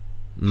conditions.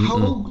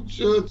 How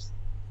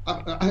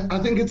I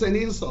think it's an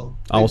insult.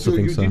 I also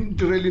think so. You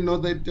didn't really know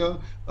that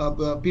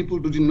people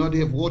did not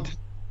have water,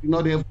 did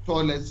not have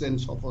toilets and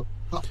so forth.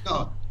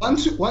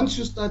 Once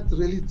you start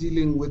really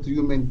dealing with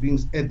human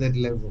beings at that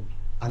level,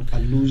 I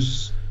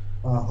lose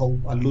hope,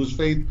 I lose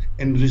faith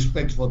and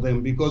respect for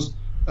them, because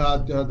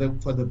for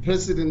the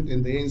president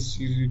and the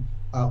ANC,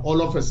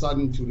 all of a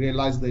sudden to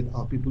realize that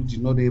our people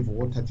did not have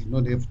water, did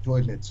not have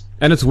toilets.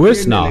 And it's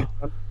worse now.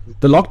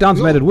 The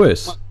lockdowns made it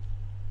worse.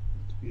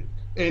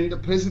 And the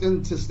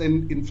president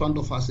stand in front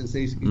of us and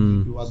says he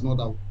was not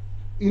out.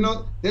 You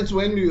know, that's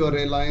when you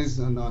realize,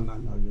 no,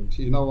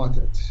 you know what,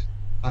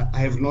 I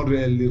have not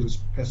really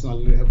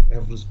personally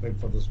have respect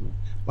for this man.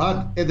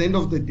 But at the end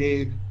of the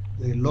day,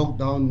 the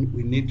lockdown,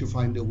 we need to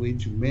find a way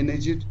to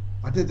manage it.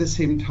 But at the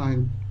same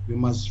time, we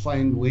must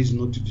find ways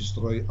not to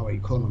destroy our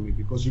economy,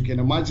 because you can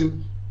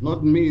imagine,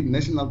 not me,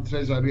 National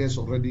Treasury has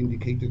already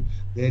indicated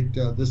that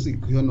this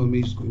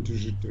economy is going to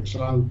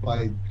shrink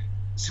by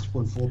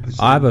 6.4%.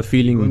 I have a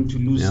feeling. We're going to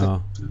lose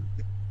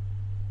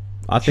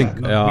I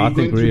think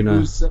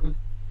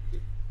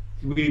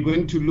we're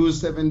going to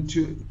lose 3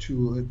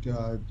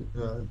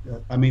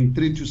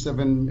 to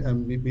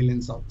 7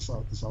 million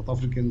South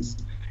Africans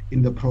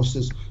in the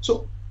process.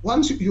 So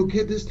once you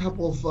get this type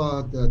of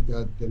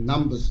the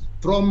numbers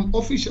from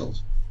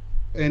officials,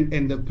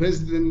 and the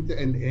president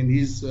and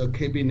his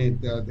cabinet,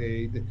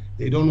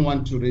 they don't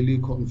want to really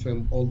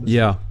confirm all this.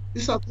 Yeah,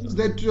 these are things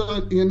that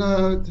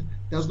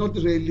does not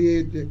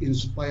really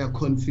inspire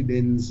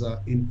confidence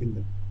in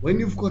them. When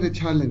you've got a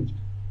challenge,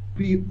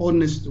 be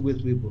honest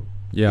with people.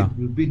 Yeah, it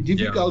will be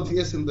difficult,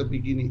 yes, in the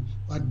beginning,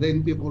 but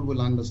then people will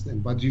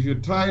understand. But if you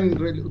try and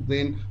really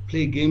then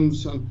play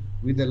games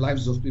with the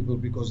lives of people,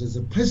 because as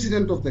a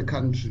president of the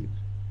country,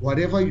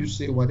 whatever you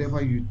say,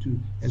 whatever you do,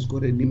 has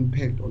got an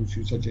impact on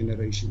future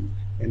generations.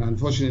 And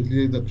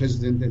unfortunately, the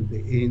president and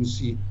the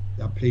ANC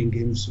are playing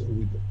games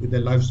with the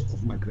lives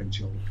of my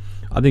grandchildren.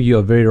 I think you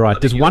are very right.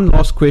 There's one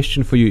last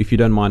question for you, if you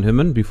don't mind,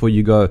 Herman, before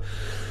you go.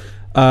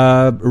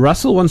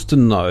 Russell wants to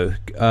know,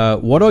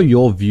 what are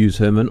your views,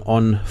 Herman,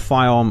 on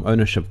firearm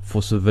ownership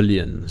for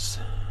civilians?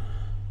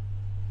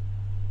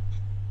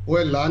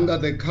 Well, under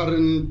the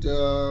current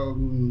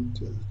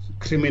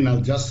criminal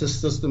justice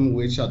system,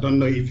 which I don't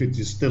know if it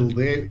is still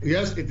there.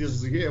 Yes, it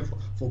is here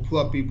for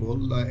poor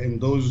people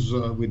and those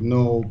with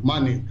no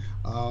money.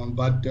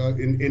 But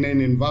in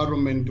an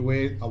environment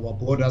where our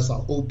borders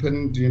are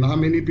open, do you know how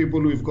many people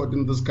we've got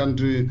in this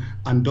country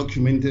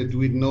undocumented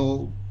with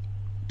no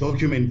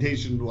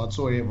documentation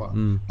whatsoever?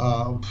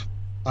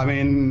 I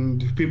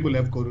mean, people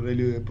have got to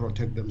really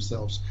protect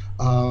themselves.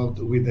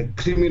 With the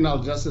criminal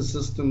justice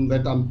system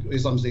that I'm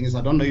saying is,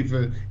 I don't know if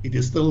it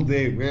is still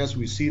there, whereas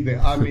we see the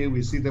army,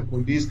 we see the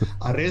police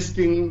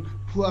arresting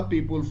poor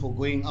people for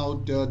going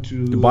out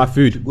to buy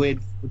food,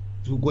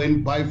 to go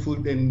and buy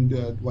food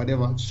and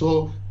whatever.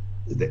 So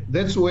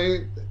that's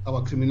where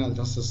our criminal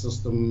justice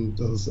system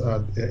does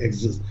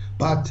exist.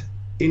 But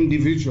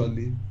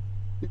individually,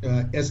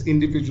 as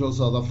individual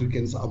South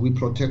Africans, are we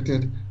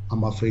protected?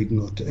 I'm afraid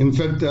not. In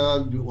fact,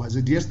 was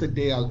it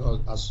yesterday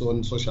I saw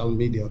on social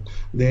media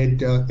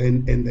that,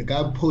 and the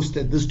guy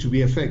posted this to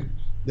be effect,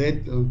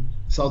 that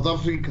South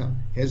Africa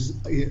has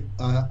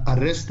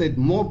arrested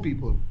more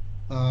people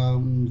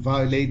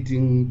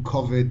violating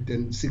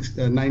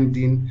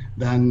COVID-19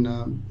 than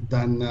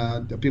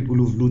the people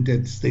who've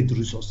looted state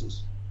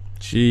resources.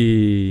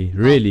 Gee,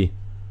 really?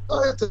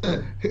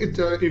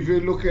 If you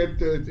look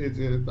at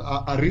it,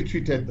 I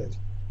retweeted that.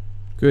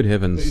 Good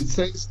heavens. It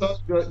says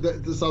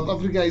the South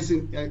Africa is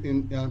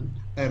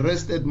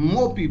arrested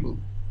more people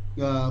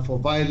for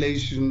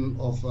violation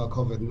of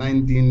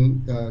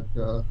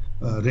COVID-19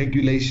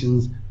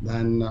 regulations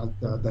than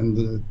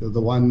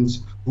the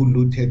ones who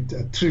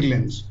looted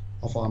trillions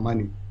of our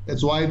money.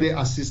 That's why they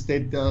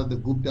assisted the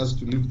Guptas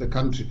to leave the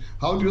country.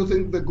 How do you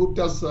think the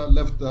Guptas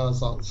left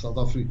South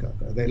Africa?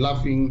 They're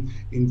laughing,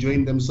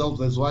 enjoying themselves.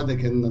 That's why they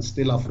can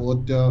still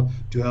afford to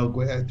be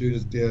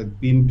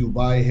in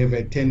Dubai, have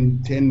a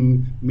 10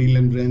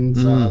 million rand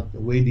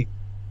wedding.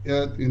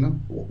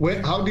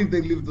 How did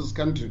they leave this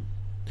country?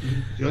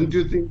 Don't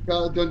you think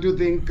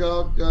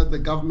the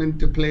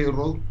government play a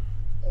role?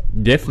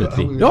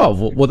 Definitely.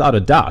 Without a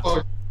doubt.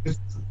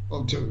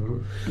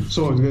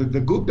 So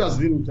the Guptas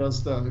didn't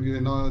just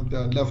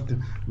left.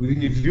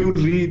 If you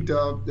read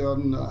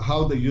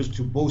how they used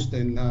to boast,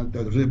 and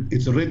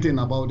it's written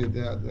about it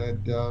that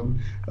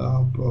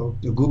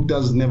the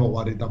Guptas never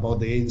worried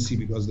about the ANC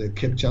because they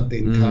captured the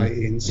entire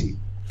ANC.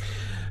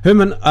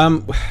 Herman,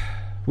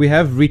 we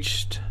have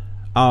reached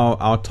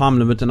our time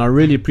limit, and I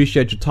really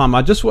appreciate your time.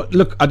 I just want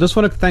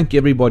to thank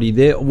everybody.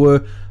 There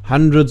were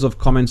hundreds of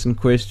comments and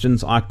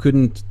questions. I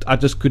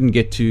just couldn't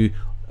get to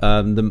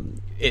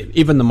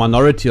even the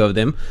minority of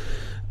them.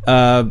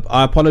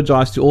 I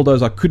apologize to all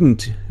those I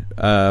couldn't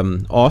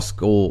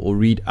ask or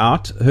read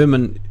out.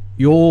 Herman,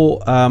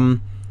 your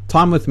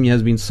time with me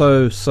has been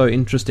so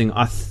interesting.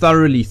 I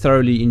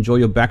thoroughly enjoy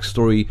your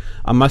backstory.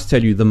 I must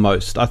tell you the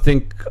most. I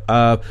think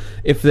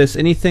if there's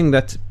anything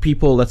that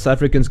South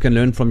Africans can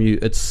learn from you,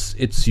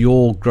 it's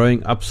your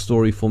growing up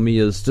story. For me,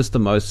 is just the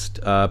most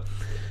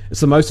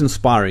it's the most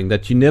inspiring,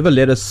 that you never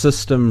let a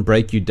system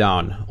break you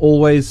down.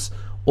 Always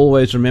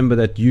remember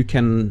that you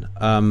can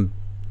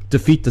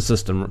defeat the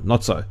system.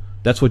 Not so.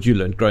 That's what you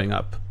learned growing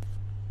up.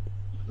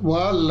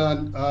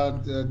 Well,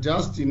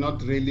 just did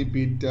not really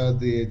beat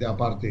the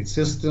apartheid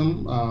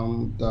system.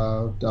 I'm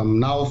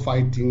now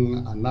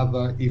fighting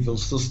another evil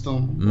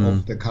system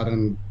of the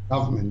current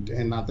government,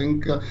 and I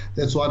think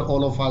that's what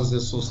all of us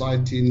as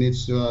society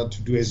needs to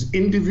do as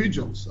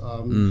individuals.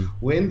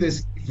 When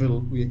there's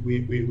evil,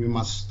 we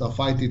must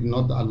fight it,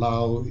 not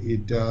allow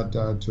it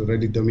to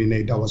really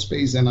dominate our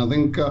space. And I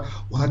think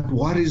what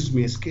worries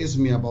me, scares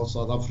me about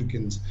South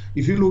Africans,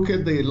 if you look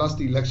at the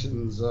last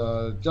elections,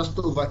 just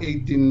over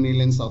 18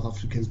 million South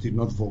Africans did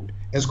not vote,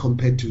 as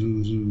compared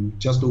to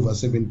just over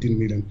 17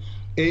 million.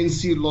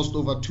 ANC lost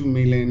over 2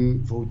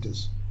 million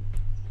voters.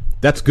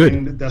 That's good.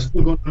 And they're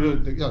still going to,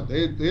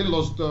 they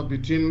lost from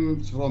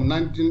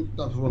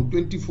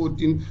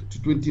 2014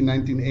 to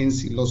 2019.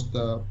 ANC lost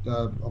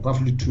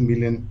roughly 2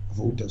 million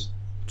voters.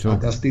 Sure.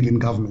 They're still in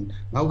government.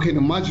 Now, can you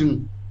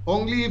imagine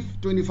only if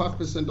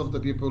 25% of the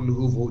people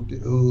who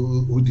voted,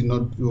 who did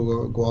not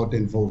go out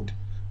and vote,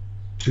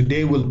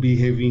 today will be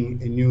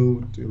having a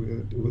new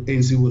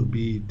ANC will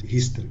be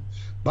history.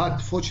 But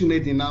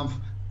fortunate enough,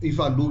 if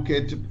I look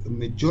at the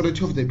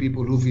majority of the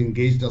people who've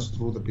engaged us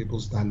through the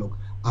People's Dialogue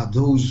are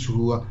those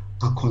who are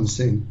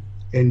concerned,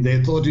 and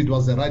they thought it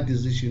was the right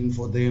decision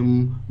for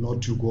them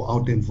not to go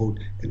out and vote.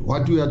 And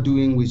what we are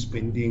doing, we're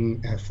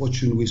spending a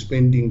fortune, we're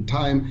spending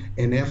time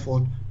and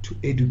effort to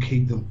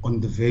educate them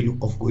on the value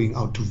of going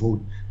out to vote.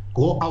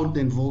 Go out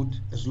and vote,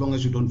 as long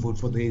as you don't vote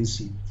for the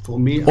ANC. For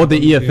me, or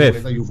the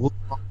EFF. Whether you vote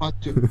for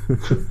party,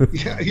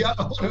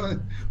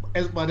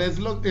 but as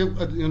long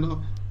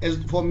as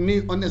for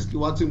me, honestly,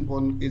 what's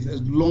important is as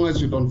long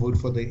as you don't vote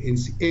for the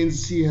ANC.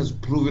 ANC has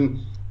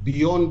proven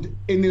beyond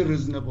any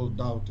reasonable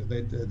doubt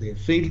that they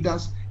failed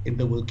us, and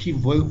they will keep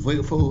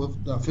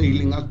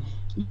failing us.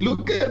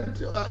 Look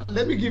at,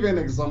 let me give you an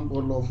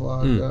example of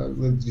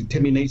the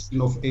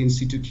determination of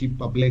ANC to keep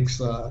blacks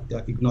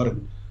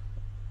ignorant.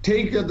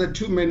 Take the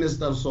two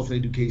ministers of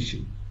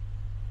education.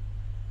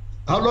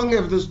 How long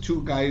have those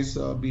two guys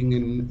been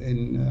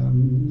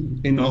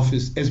in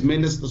office as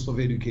ministers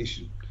of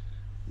education?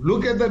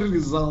 Look at the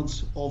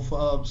results of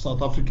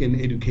South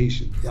African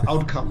education, the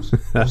outcomes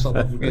of South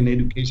African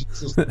education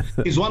system.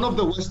 It's one of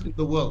the worst in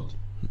the world.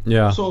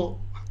 Yeah. So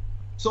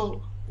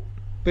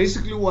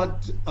basically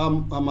what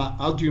my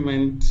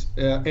argument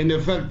and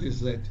effect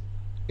is that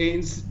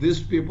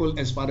these people,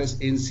 as far as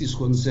ANC is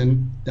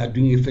concerned, they're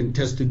doing a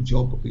fantastic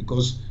job,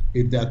 because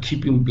if they're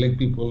keeping black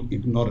people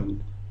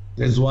ignorant,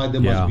 that's why they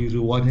must be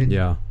rewarded.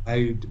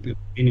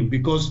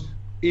 Because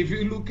if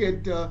you look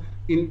at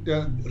in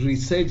the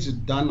research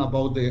done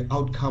about the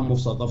outcome of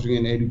South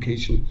African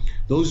education,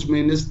 those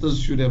ministers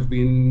should have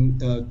been,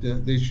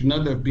 they should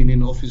not have been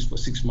in office for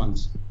 6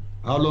 months.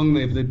 How long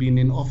have they been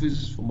in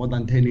office? For more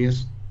than 10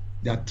 years.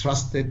 They are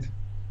trusted.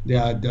 They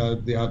are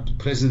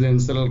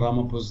President Cyril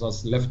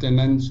Ramaphosa's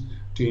lieutenants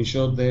to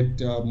ensure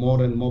that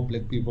more and more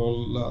black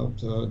people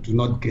do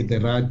not get the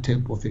right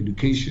type of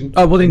education.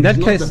 Oh, well, in that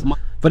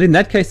But in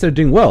that case, they're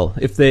doing well.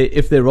 If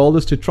their role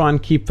is to try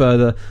and keep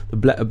the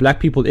black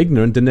people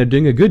ignorant, then they're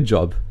doing a good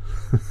job.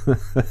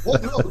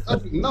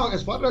 Well, no,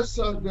 as far as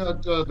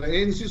the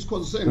ANC is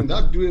concerned,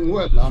 they're doing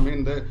well. I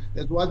mean,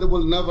 that's why they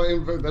will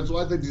never. That's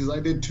why they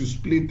decided to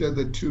split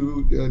the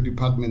two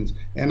departments.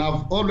 And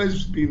I've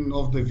always been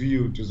of the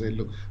view to say,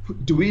 look,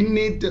 do we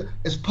need,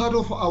 as part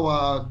of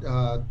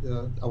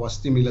our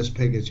stimulus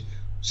package,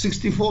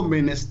 64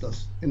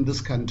 ministers in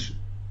this country,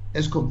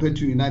 as compared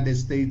to the United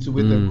States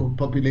with a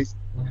population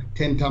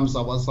 10 times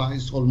our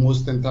size,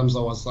 almost 10 times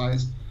our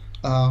size.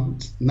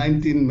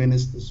 19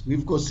 ministers.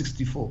 We've got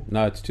 64.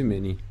 No, it's too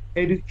many.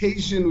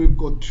 Education, we've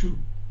got 2.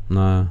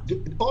 No.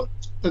 All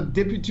the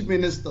deputy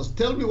ministers.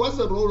 Tell me, what's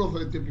the role of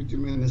a deputy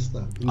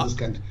minister in this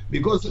country?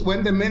 Because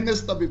when the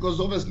minister, because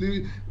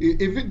obviously,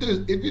 if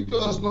it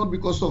was not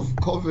because of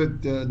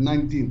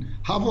COVID-19,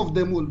 half of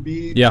them will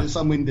be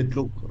somewhere in the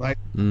cloak, right?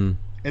 And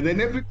then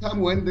every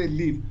time when they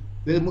leave,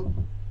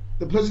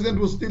 the president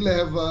will still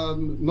have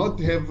not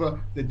have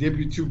the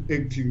deputy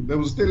acting. They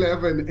will still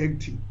have an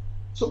acting.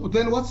 So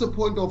then what's the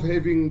point of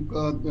having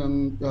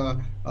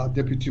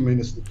deputy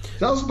ministers?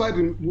 Just by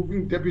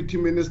removing deputy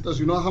ministers,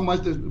 you know how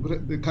much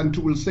the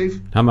country will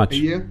save? How much? A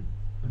year?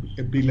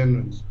 R1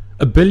 billion.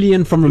 R1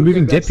 billion from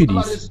removing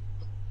deputies?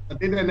 I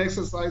did an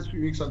exercise a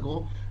few weeks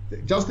ago.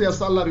 Just their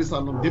salaries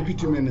are on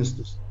deputy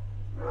ministers.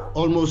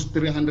 Almost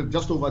 300,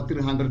 just over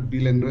 300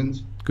 billion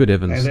rands. Good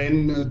heavens.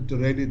 And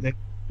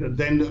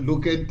then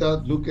look at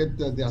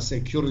their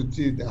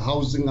security, the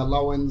housing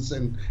allowance,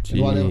 and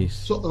whatever.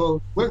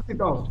 So work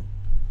it out.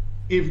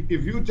 If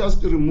you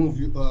just remove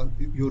you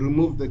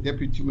remove the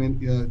deputy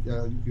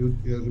you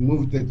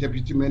remove the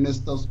deputy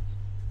ministers,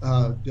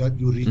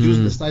 you reduce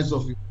the size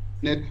of your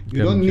net.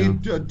 You don't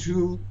need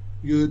two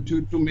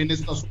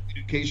ministers of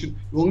education.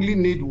 You only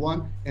need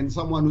one, and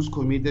someone who's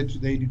committed to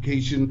the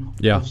education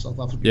of South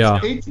Africa. Yeah.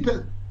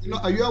 80%,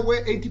 are you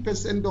aware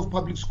 80% of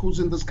public schools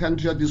in this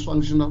country are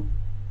dysfunctional?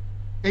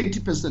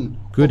 80%.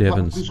 Good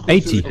heavens.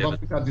 80%.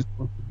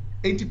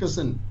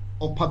 80%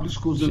 of public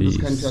schools in this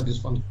country are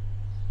dysfunctional.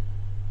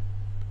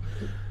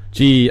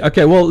 Gee,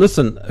 okay. Well,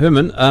 listen,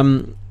 Herman.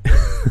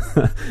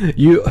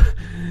 You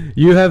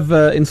have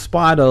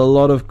inspired a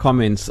lot of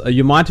comments.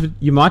 You might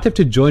have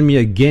to join me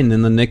again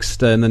in the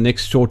next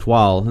short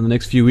while, in the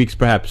next few weeks,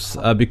 perhaps,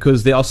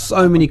 because there are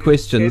so many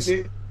questions.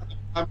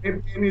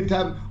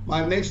 Anytime,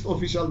 my next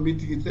official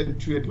meeting is at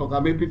 2 o'clock.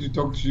 I'm happy to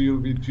talk to you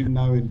between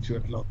now and 2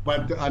 o'clock.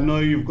 But I know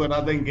you've got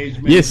other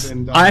engagements. Yes,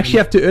 and I actually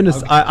have to earn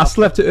I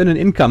still have to earn an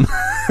income.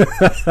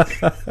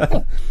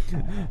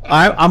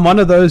 I'm one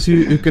of those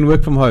who can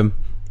work from home.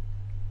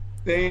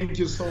 Thank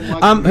you so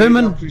much.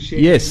 Herman,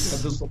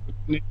 yes. This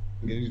opportunity.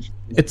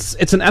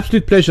 It's an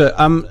absolute pleasure.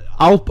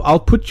 I'll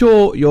put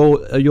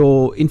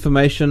your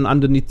information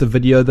underneath the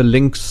video, the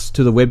links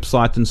to the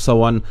website and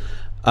so on.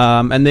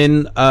 And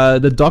then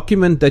the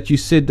document that you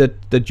said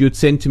that you'd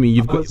send to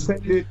me, I'll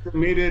send it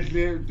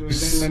immediately in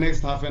the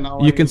next half an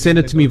hour. You can send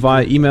it to me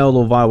via email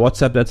or via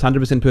WhatsApp. That's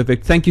 100%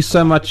 perfect. Thank you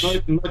so much.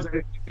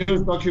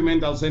 This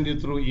document, I'll send it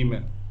through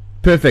email.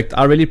 Perfect.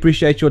 I really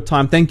appreciate your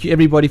time. Thank you,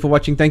 everybody, for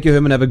watching. Thank you,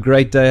 Herman. Have a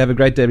great day. Have a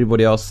great day,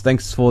 everybody else.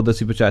 Thanks for the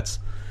super chats.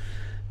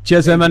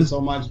 Cheers, Herman. Thank you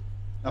so much.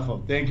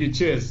 Thank you.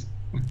 Cheers.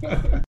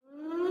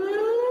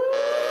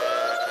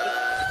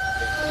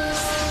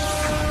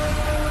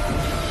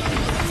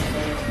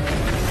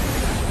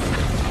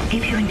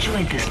 If you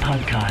enjoyed this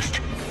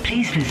podcast,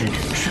 please visit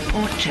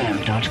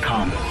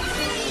supportgerm.com.